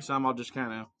commentary. Some I'll just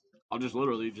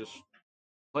literally just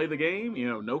play the game.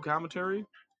 No commentary.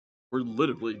 We're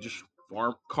literally just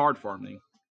card farming.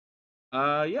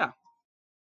 Yeah.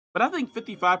 But I think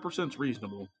 55% is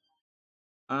reasonable.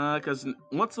 Because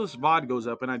once this VOD goes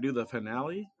up and I do the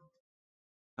finale,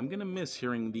 I'm gonna miss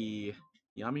hearing the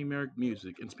Yami Marik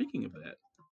music. And speaking of that,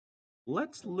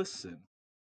 let's listen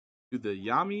to the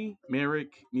Yami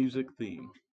Marik music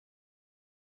theme.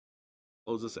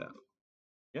 Close this out.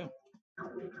 Yeah.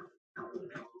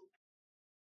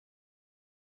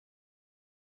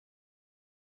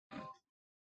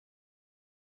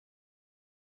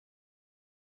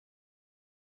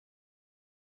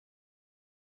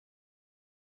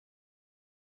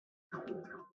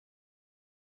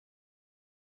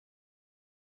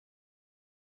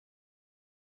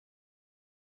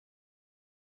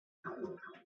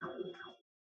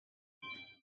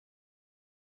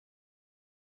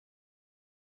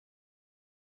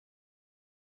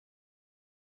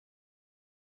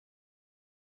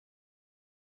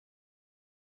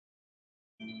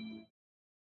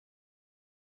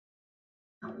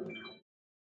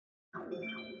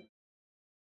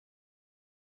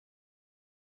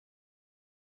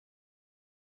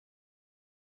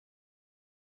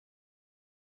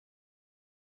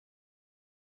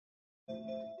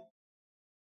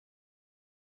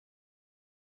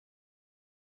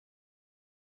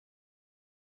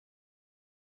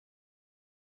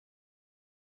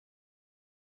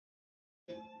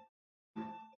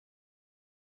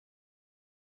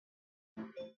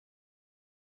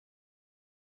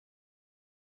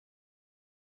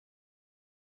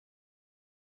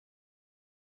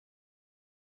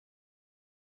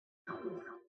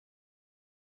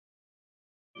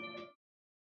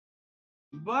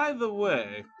 By the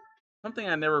way, something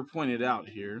I never pointed out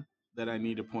here that I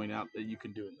need to point out that you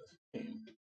can do in this game.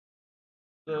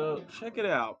 So check it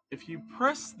out. If you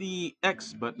press the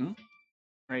X button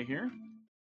right here,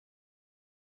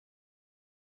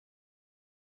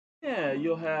 yeah,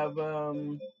 you'll have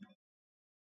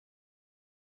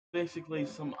basically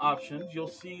some options. You'll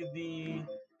see the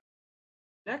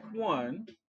deck 1,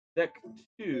 deck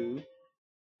 2,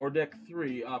 or deck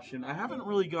 3 option. I haven't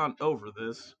really gone over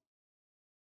this,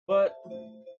 but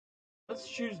let's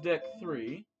choose deck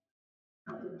 3.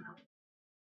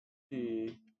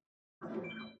 See.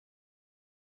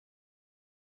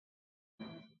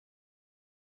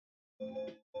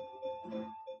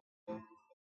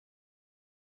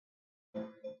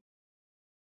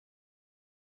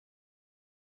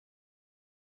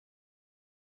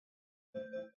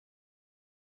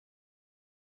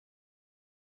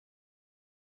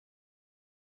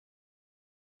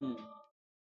 Hmm.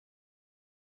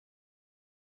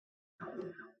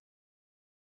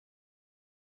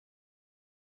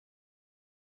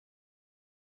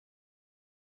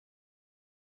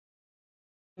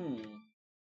 Hmm.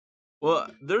 Well,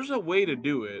 there's a way to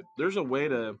do it. There's a way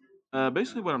to.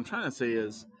 Basically, what I'm trying to say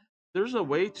is, there's a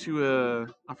way to.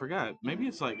 I forgot. Maybe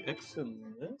it's like X and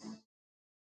this.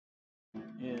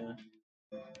 Yeah.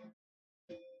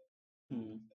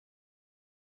 Hmm.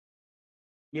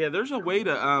 Yeah, there's a way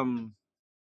to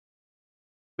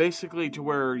basically to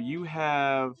where you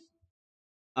have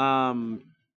um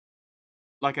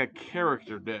like a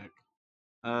character deck.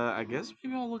 I guess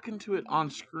maybe I'll look into it on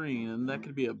screen, and that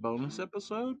could be a bonus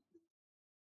episode.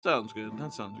 Sounds good.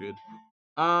 That sounds good.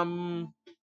 Um,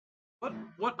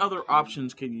 what other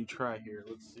options can you try here?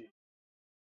 Let's see.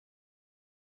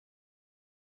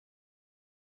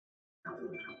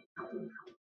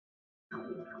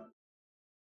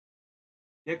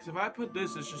 Yeah, because if I put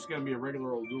this, it's just gonna be a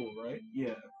regular old duel, right?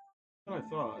 Yeah, that's what I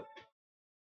thought.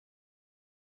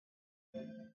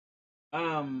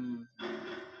 Um,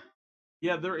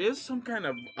 Yeah, there is some kind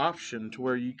of option to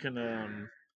where you can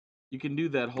do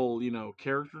that whole,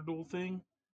 character duel thing.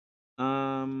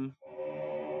 Um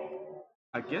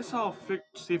I guess I'll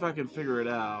see if I can figure it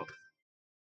out.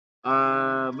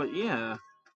 But yeah.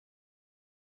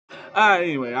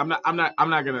 Anyway, I'm not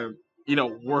gonna,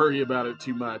 worry about it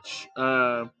too much.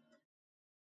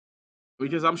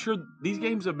 Because I'm sure these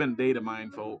games have been data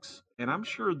mined, folks, and I'm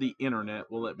sure the internet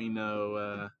will let me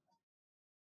know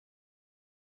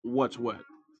what's what.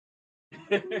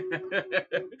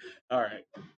 All right,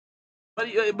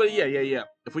 but yeah.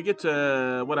 If we get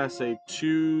to what I say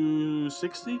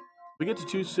 260, we get to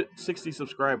 260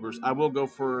 subscribers, I will go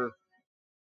for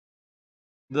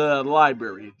the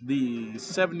library, the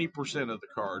 70% of the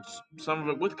cards, some of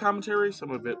it with commentary, some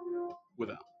of it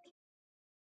without.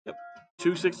 Yep,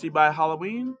 260 by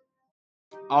Halloween.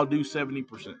 I'll do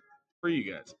 70% for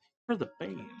you guys, for the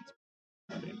fans.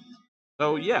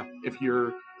 So yeah, if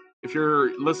you're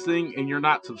listening and you're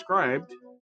not subscribed,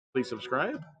 please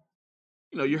subscribe.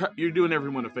 You're doing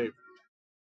everyone a favor.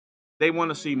 They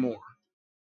want to see more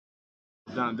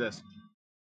of Don Destiny.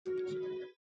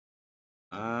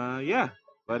 Yeah,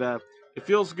 but it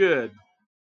feels good.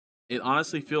 It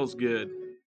honestly feels good.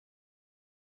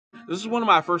 This is one of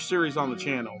my first series on the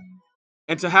channel,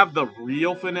 and to have the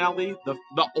real finale, the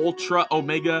Ultra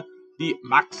Omega, the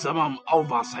Maximum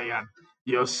Over Saiyan.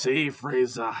 You see,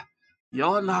 Frieza,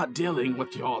 you're not dealing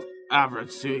with your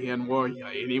average Saiyan warrior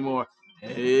anymore.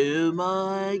 Oh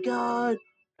my God!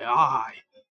 I,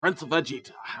 Prince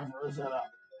Vegeta, have risen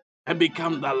up and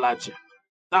become the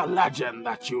legend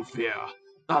that you fear,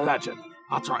 the legend.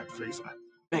 That's right, Frieza.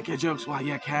 Make your jokes while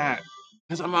you can,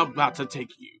 because I'm about to take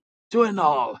you to an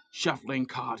all shuffling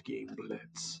card game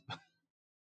blitz.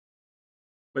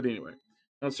 But anyway,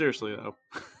 no, seriously though,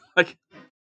 like,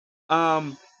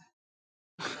 um,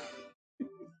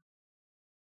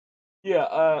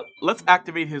 yeah, let's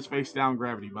activate his face down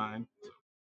gravity bind.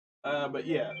 But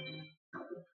yeah.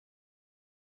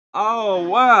 Oh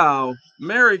wow,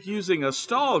 Marik using a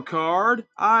stall card.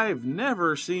 I've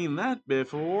never seen that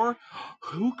before.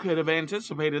 Who could have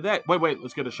anticipated that? Wait,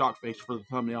 let's get a shock face for the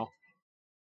thumbnail.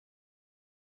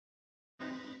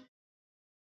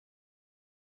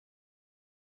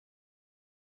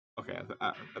 Okay,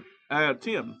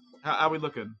 Tim, how we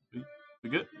looking? We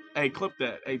good? Hey, clip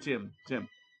that. Hey, Tim.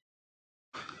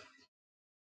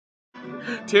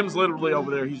 Tim's literally over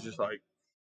there. He's just like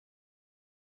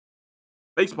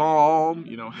face palm.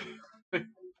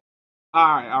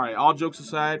 All right. All jokes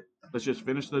aside, let's just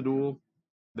finish the duel.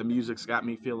 The music's got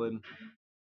me feeling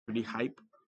pretty hype.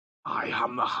 I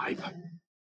am the hype.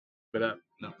 But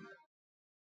no.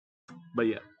 But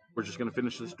yeah, we're just gonna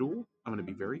finish this duel. I'm gonna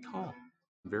be very calm,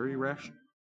 very rational,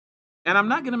 and I'm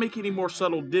not gonna make any more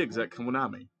subtle digs at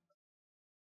Konami.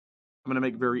 I'm gonna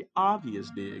make very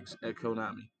obvious digs at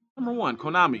Konami. Number one,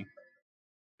 Konami.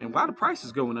 And why the price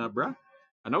is going up, bruh?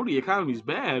 I know the economy's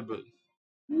bad, but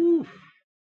whew,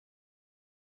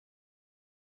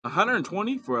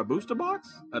 120 for a booster box?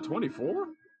 A 24?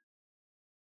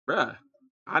 Bruh,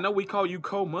 I know we call you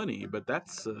co-money, but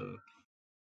that's I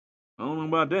don't know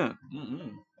about that.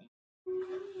 Mm-mm.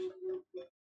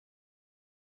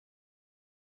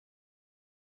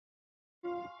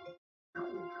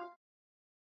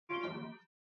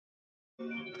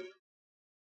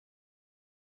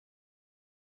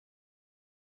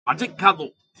 Magic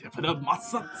Cuddle, tip of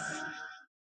muscles.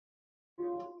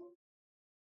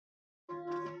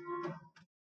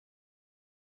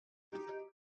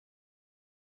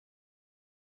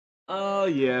 Oh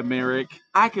yeah, Marik.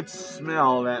 I could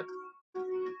smell that.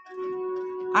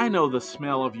 I know the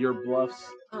smell of your bluffs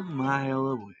a mile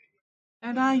away.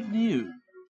 And I knew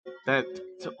that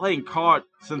playing card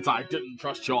since I didn't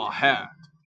trust your hand.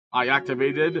 I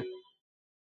activated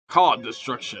card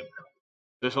destruction.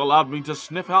 This allowed me to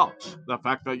sniff out the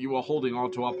fact that you were holding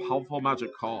onto a powerful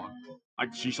magic card,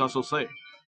 like Shishaso say.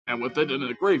 And with it in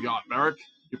the graveyard, Marik,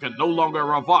 you can no longer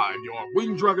revive your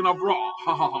Winged Dragon of Ra.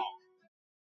 Ha ha ha.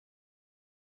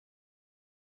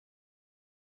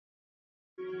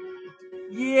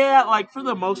 Yeah, like for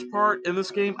the most part in this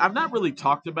game, I've not really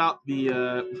talked about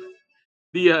the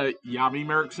Yami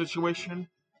Marik situation.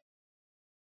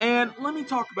 And let me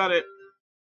talk about it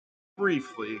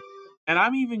briefly. And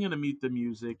I'm even gonna mute the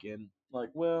music and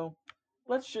like, well,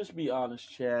 let's just be honest,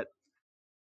 chat.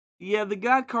 Yeah, the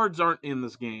god cards aren't in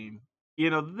this game.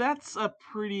 That's a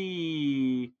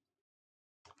pretty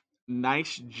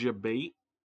nice debate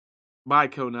by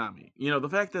Konami. The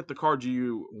fact that the cards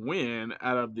you win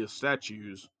out of the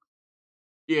statues,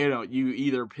 you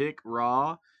either pick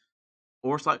raw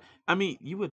or side. I mean,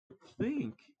 you would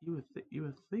think,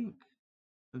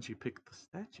 since you picked the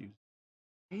statues.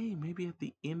 hey, maybe at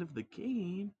the end of the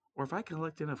game, or if I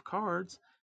collect enough cards,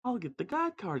 I'll get the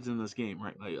god cards in this game,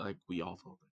 right? Like we all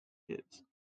thought that kids.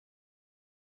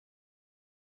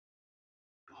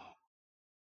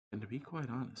 And to be quite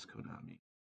honest, Konami,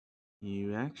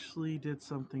 you actually did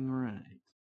something right.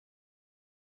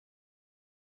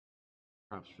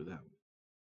 Props for that.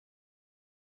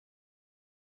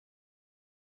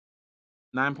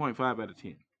 9.5 out of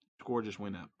 10. Score just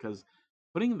went up because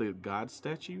putting the god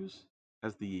statues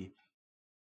as the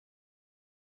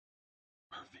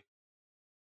perfect,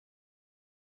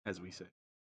 as we say,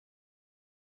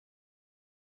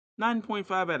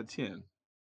 9.5 out of 10.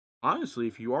 Honestly,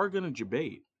 if you are going to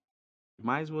debate, you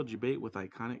might as well debate with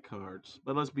iconic cards.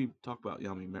 But let's talk about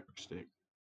Yami Marik Stick.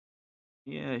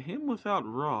 Yeah, him without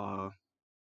Raw.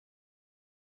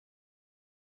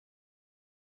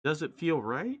 Does it feel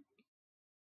right?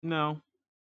 No.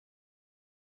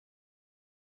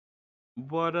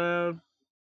 But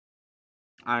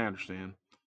I understand.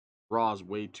 Raw is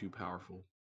way too powerful.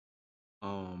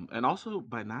 And also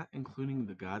by not including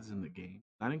the gods in the game,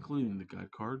 not including the god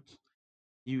cards,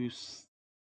 you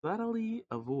subtly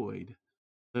avoid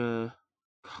the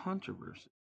controversy.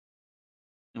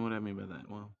 And what I mean by that,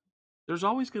 well, there's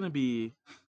always going to be,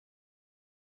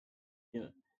 you know,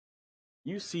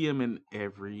 you see him in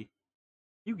every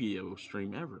Yu-Gi-Oh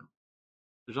stream ever.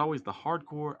 There's always the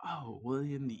hardcore. Oh, well,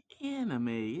 in the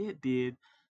anime, it did.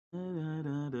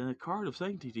 Card of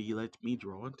Sanctity lets me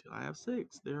draw until I have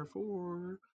 6.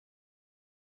 Therefore,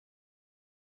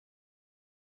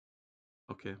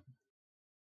 okay.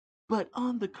 But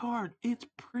on the card, it's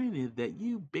printed that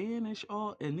you banish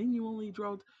all, and then you only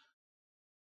draw.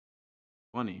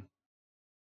 Funny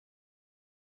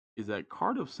is that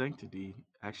Card of Sanctity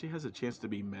actually has a chance to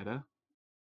be meta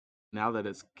now that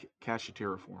it's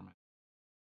Kashatira format.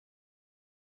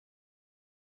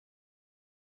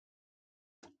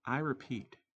 I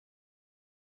repeat,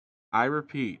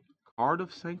 Card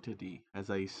of Sanctity has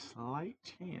a slight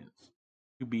chance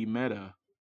to be meta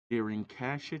during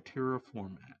Kashatira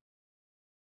format.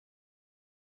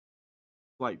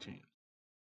 Slight chance.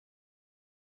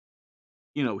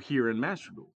 You know, here in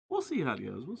Master Duel. We'll see how it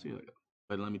goes.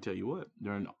 But let me tell you what,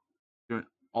 during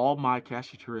all my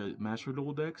Kashatira Master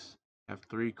Duel decks have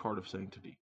 3 Card of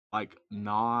Sanctity. Like,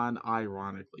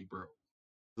 non-ironically, bro.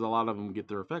 Because a lot of them get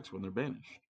their effects when they're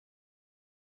banished.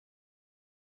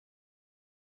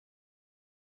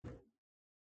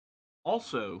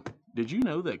 Also, did you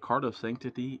know that Card of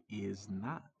Sanctity is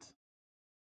not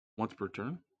once per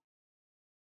turn?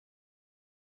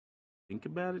 Think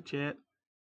about it, chat.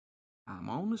 I'm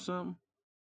on to something.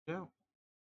 Yeah.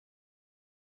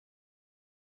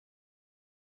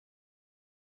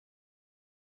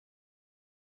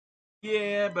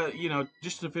 Yeah, but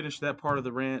just to finish that part of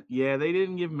the rant, yeah, they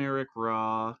didn't give Marik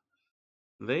Raw.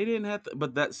 They didn't have to,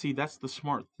 but that's the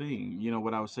smart thing. You know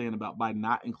what I was saying about by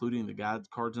not including the god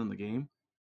cards in the game.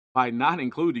 By not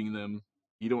including them,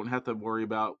 you don't have to worry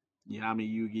about Yami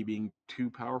Yugi being too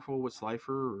powerful with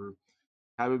Slifer or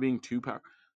Kaiba being too powerful.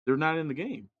 They're not in the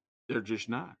game. They're just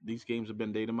not. These games have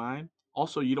been data mined.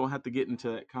 Also, you don't have to get into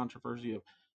that controversy of,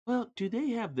 well, do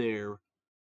they have their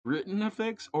written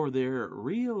effects or their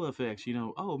real effects?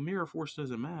 Oh, Mirror Force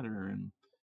doesn't matter, and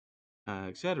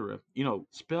etc.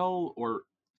 Spell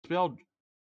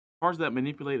cards that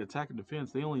manipulate attack and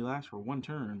defense. They only last for 1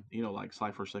 turn. Like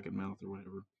Slifer Second Mouth or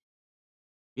whatever.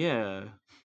 Yeah,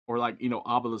 or like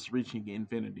Obelisk reaching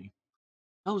infinity.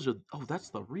 That's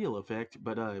the real effect.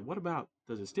 But what about,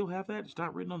 does it still have that? It's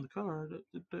not written on the card.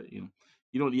 You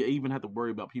don't even have to worry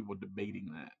about people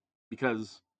debating that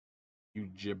because you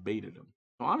debated them.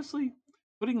 So honestly,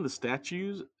 putting the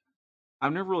statues,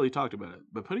 I've never really talked about it,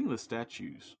 but putting the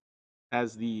statues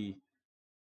as the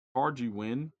card you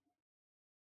win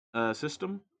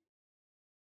system,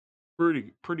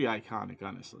 pretty iconic,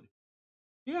 honestly.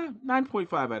 Yeah,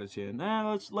 9.5 out of 10.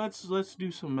 Let's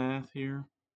do some math here.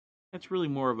 That's really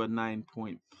more of a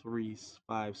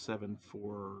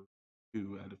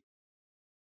 9.35742 out of.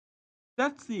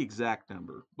 That's the exact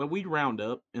number, but we round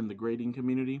up in the grading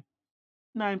community.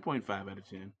 9.5 out of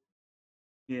 10.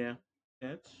 Yeah,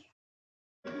 that's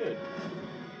good.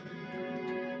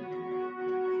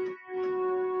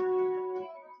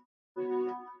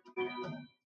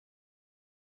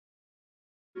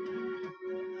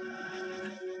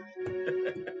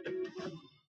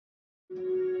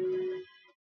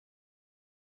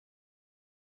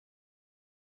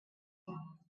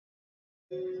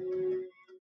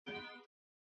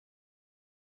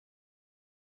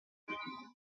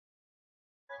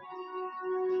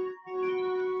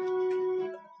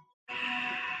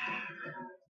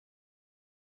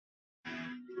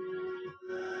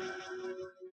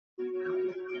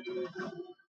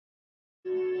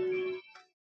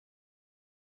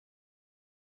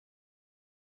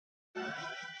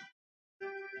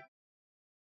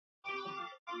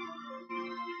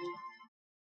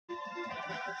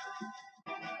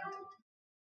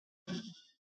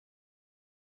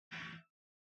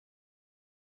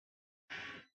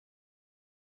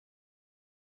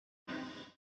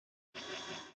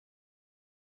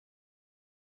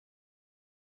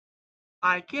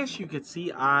 I guess you could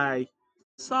see I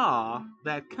saw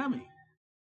that coming.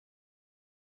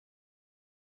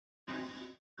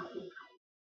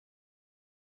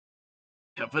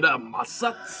 Give it up, my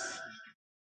sucks.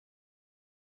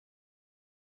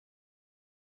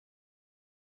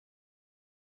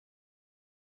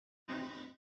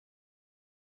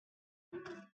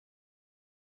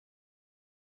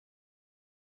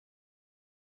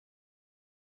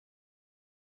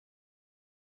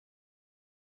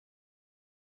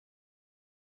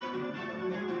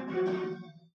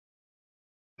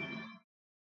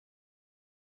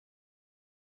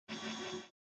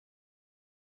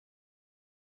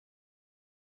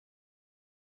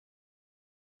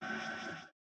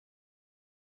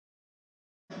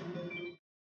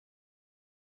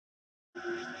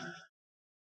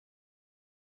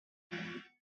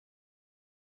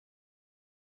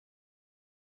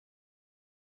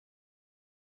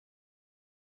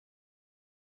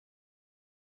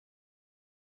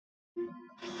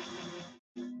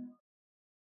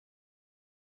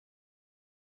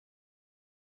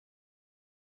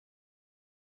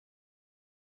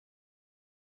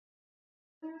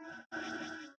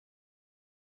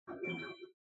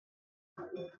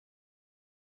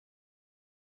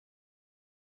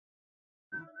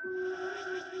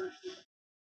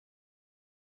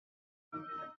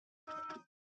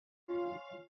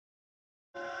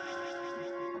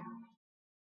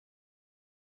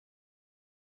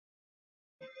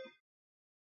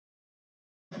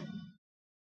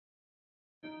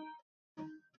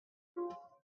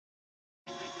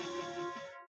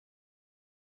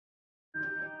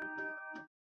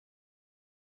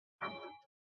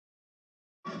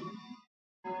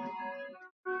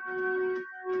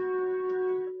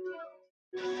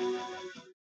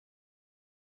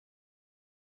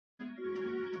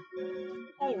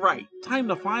 Alright, time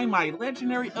to find my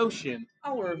legendary ocean.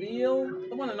 I'll reveal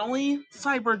the one and only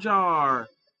Cyber Jar.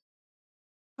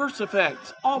 First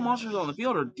effect, all monsters on the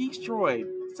field are destroyed.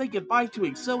 Say goodbye to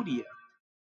Exodia.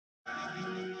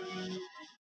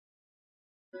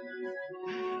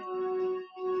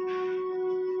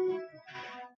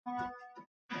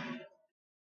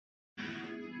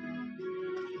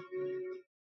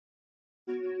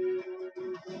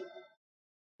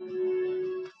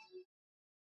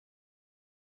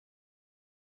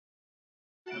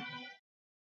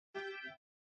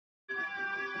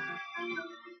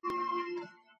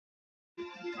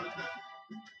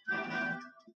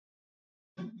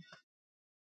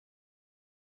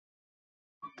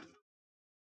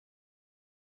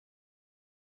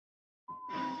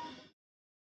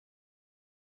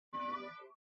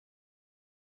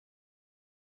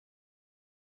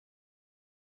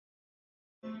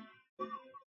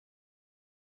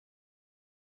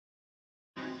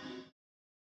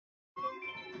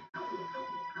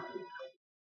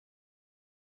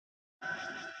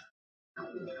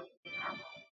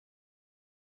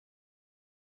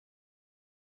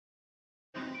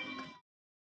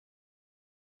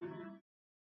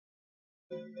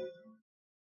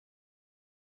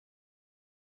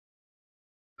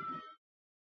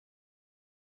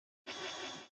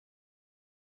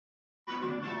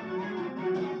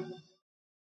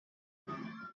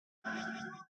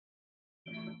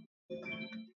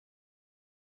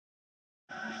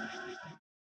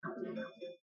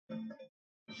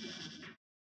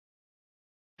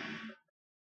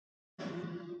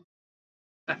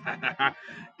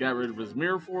 Got rid of his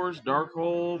Mirror Force, Dark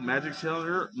Hole, Magic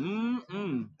Cylinder.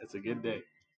 That's a good day.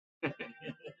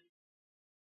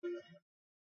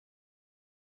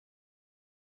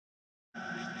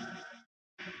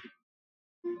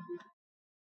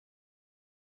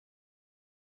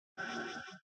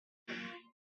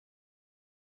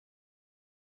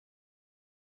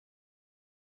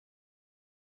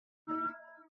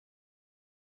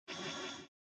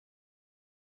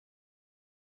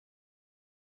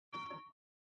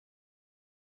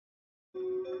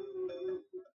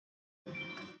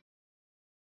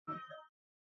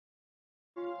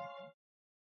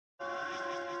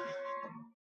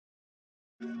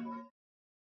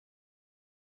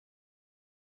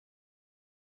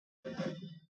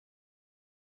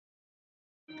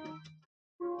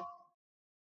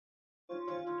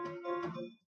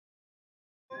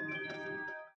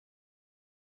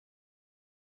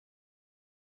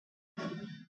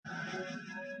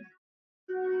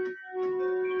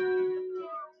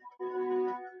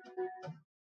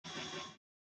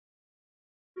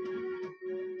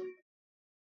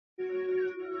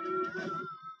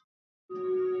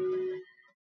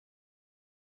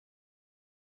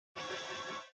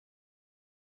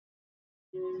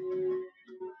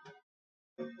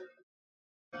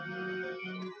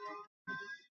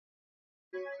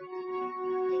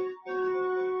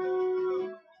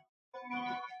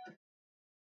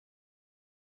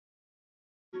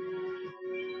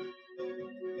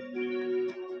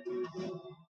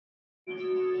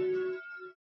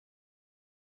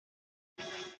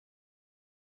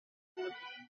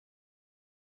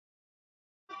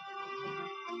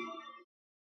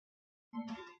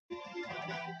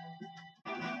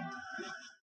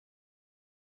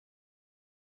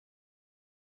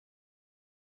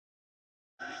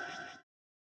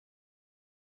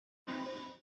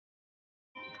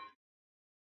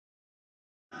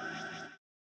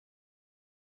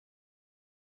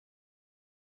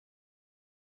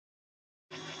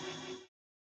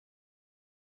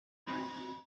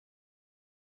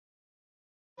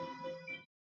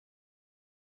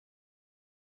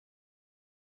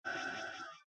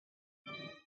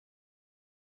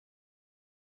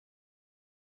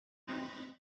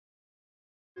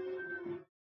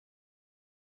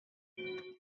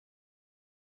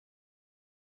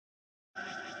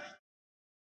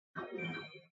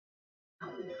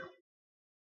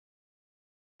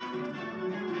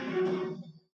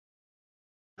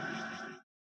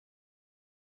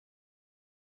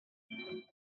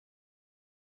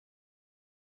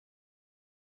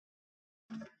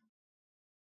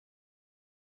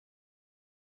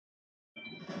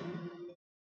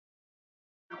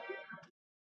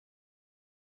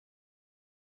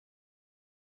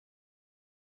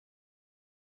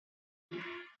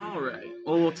 Alright,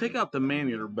 well, we'll take out the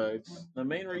manual bugs. The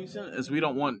main reason is we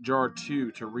don't want Jar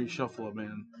 2 to reshuffle them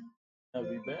in. I'll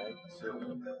be back,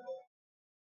 so...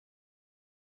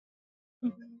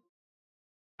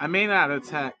 I may not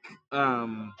attack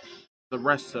the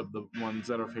rest of the ones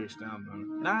that are face down,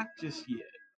 though. Not just yet.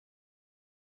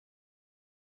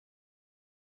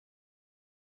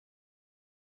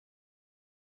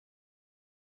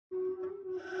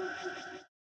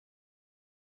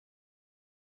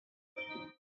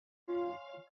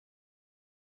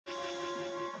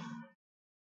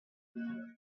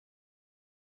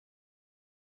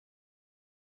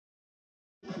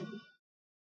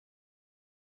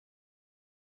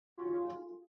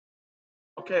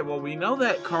 Okay, well, we know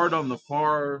that card on the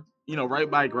far, right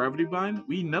by Gravity Bind.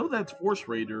 We know that's Force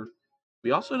Raider.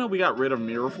 We also know we got rid of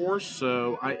Mirror Force,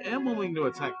 so I am willing to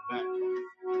attack that.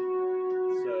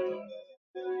 So...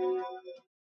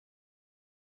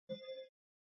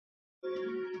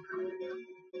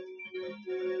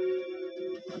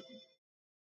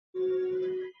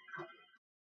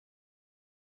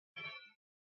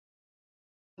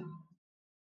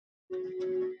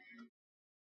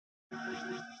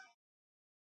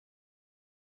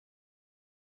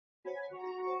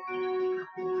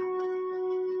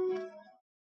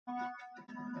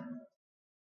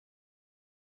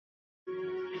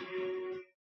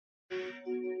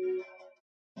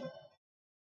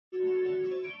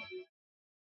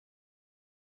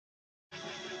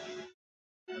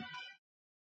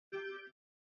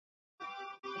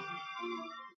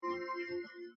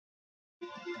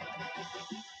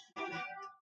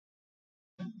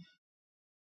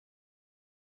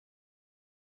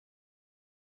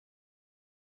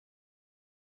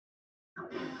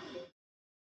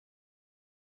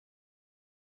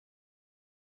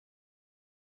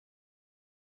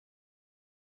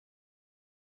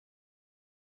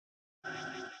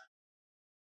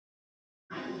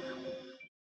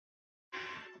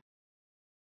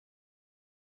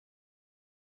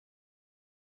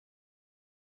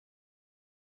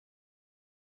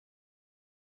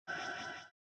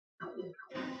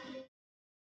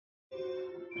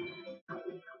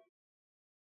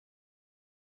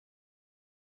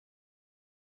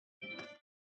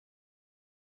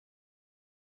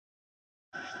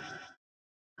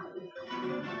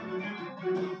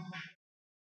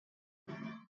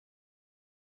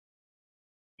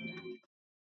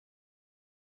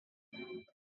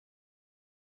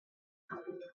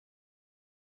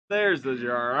 There's the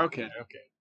jar. Okay.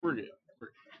 We're good.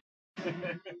 We're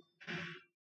good.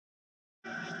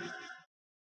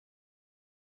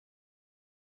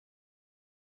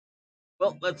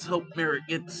 Well, let's hope Marik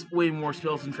gets way more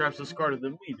spells and traps discarded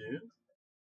than we do.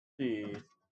 Let's see.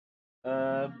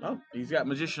 Oh, he's got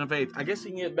Magician of Faith. I guess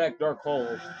he can get back Dark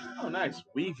Hole. Oh, nice.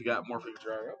 We've got Morphic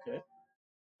Jar. Okay.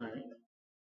 Alright.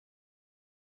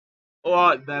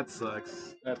 Oh, that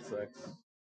sucks. That sucks.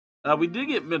 We did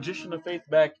get Magician of Faith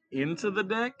back into the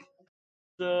deck.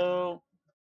 So,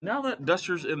 now that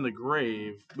Duster's in the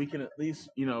grave, we can at least,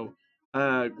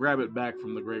 grab it back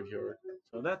from the graveyard.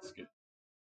 So that's good.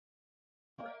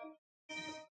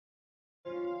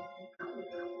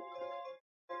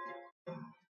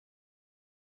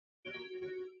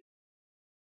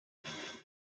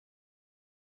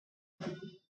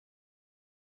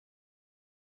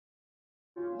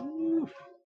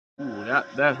 Ooh,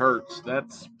 that hurts.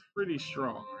 That's pretty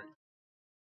strong.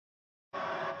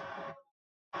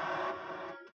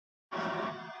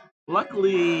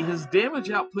 Luckily, his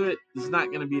damage output is not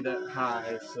going to be that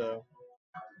high, so.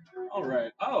 All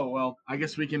right. Oh, well, I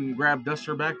guess we can grab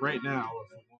Duster back right now.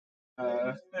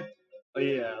 Oh,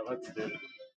 yeah, let's do it.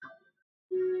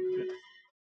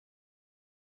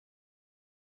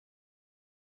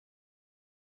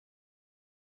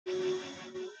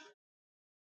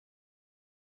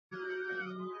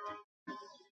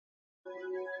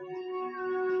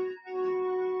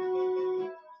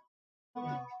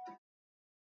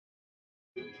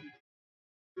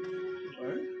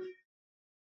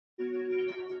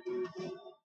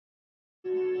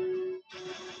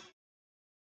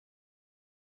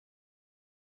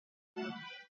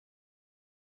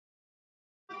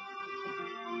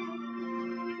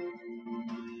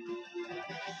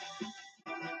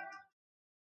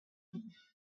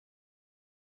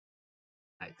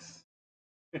 Nice.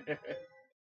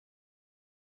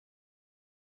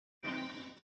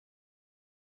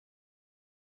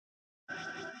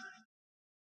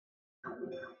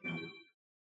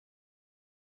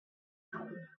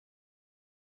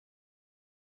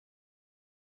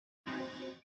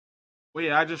 Well,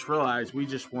 yeah, I just realized we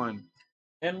just won.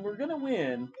 And we're going to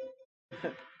win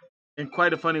in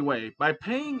quite a funny way by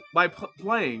playing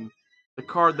the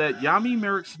card that Yami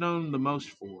Marik's known the most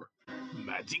for.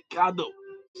 Magicado.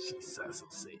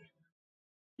 Shisasose.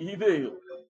 Evil.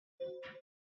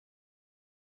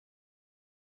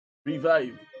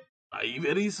 Revive. My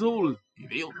very soul.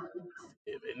 Evil.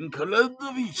 Even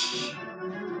Kaladovich.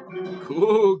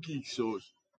 Cookie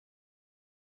sauce.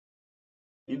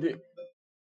 Evil.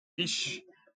 Fish.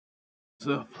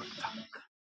 The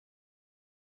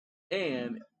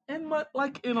and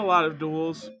like in a lot of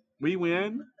duels, we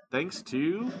win thanks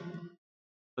to,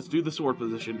 let's do the sword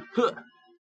position. Huh.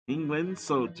 Penguin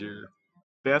Soldier.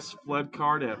 Best flood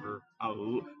card ever. I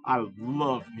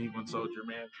love Penguin Soldier,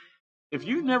 man. If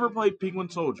you've never played Penguin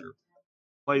Soldier,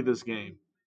 play this game.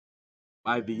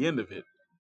 By the end of it,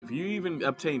 if you even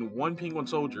obtain one Penguin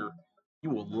Soldier,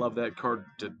 you will love that card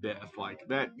to death. Like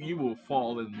that, you will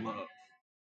fall in love.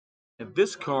 And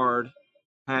this card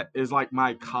is like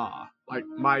my Ka, like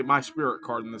my spirit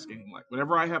card in this game. Like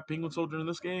whenever I have Penguin Soldier in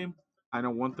this game, I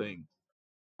know one thing: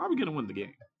 probably gonna win the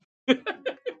game.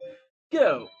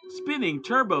 Go spinning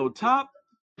turbo top,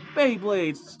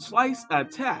 Beyblade slice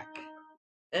attack.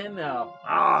 And now,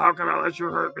 how can I let you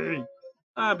hurt me?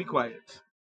 Be quiet.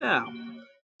 Now,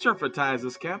 turfatize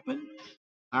this captain.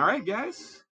 All right,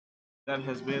 guys, that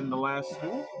has been the last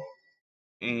duel,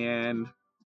 and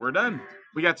we're done.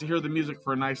 We got to hear the music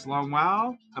for a nice long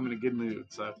while. I'm in a good mood,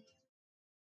 so.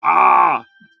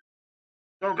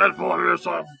 Don't get full of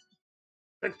yourself.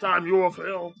 Next time you will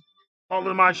fail. All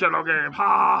in my shadow game.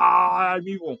 I'm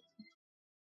evil.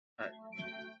 All right.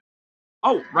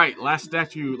 Oh, right. Last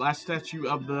statue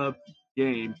of the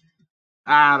game.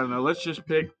 I don't know. Let's just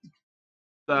pick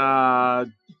the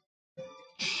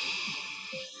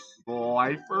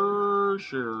Lifer.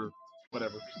 Sure.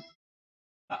 Whatever.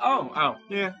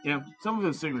 Yeah. Some of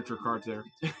his signature cards there.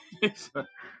 So,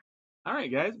 all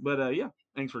right, guys. But yeah,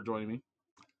 thanks for joining me.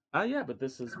 Yeah, but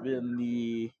this has been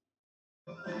the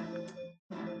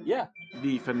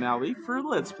finale for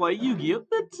Let's Play Yu-Gi-Oh!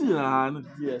 The Dawn of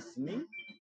Destiny.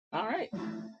 All right.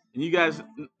 And you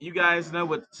guys know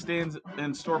what stands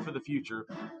in store for the future.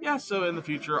 Yeah, so in the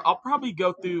future, I'll probably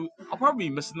be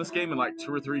missing this game in like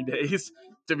 2 or 3 days,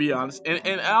 to be honest.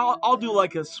 And I'll do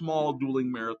like a small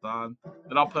dueling marathon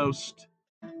that I'll post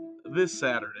this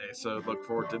Saturday. So look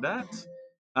forward to that.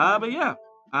 But yeah,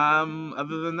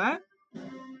 other than that,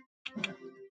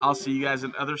 I'll see you guys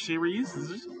in other series.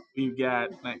 We've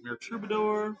got Nightmare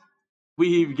Troubadour.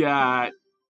 We've got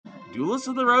Duelist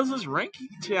of the Roses ranking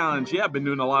challenge. Yeah, I've been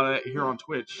doing a lot of that here on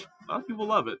Twitch. A lot of people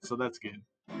love it, so that's good.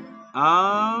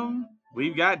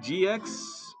 We've got GX.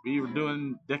 We were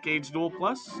doing Decades Duel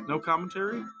Plus, no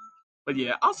commentary. But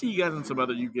yeah, I'll see you guys in some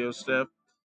other Yu-Gi-Oh stuff.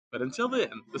 But until then,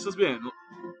 this has been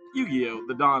Yu-Gi-Oh!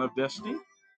 The Dawn of Destiny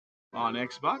on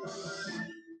Xbox.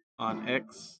 On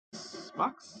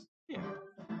Xbox? Yeah.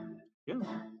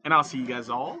 And I'll see you guys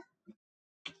all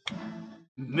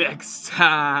next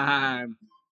time.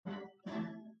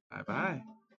 Bye-bye.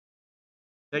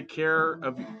 Take care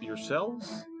of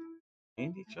yourselves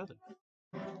and each other.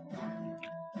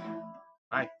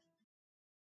 Bye.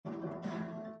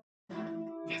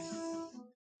 Yes.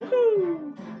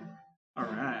 Woo-hoo. All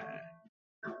right.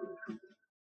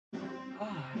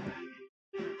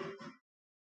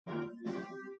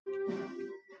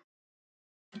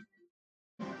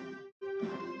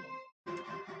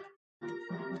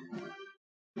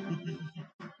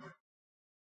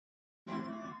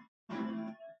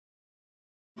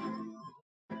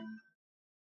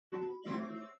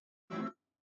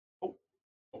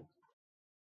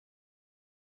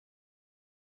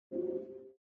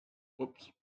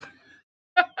 Whoops.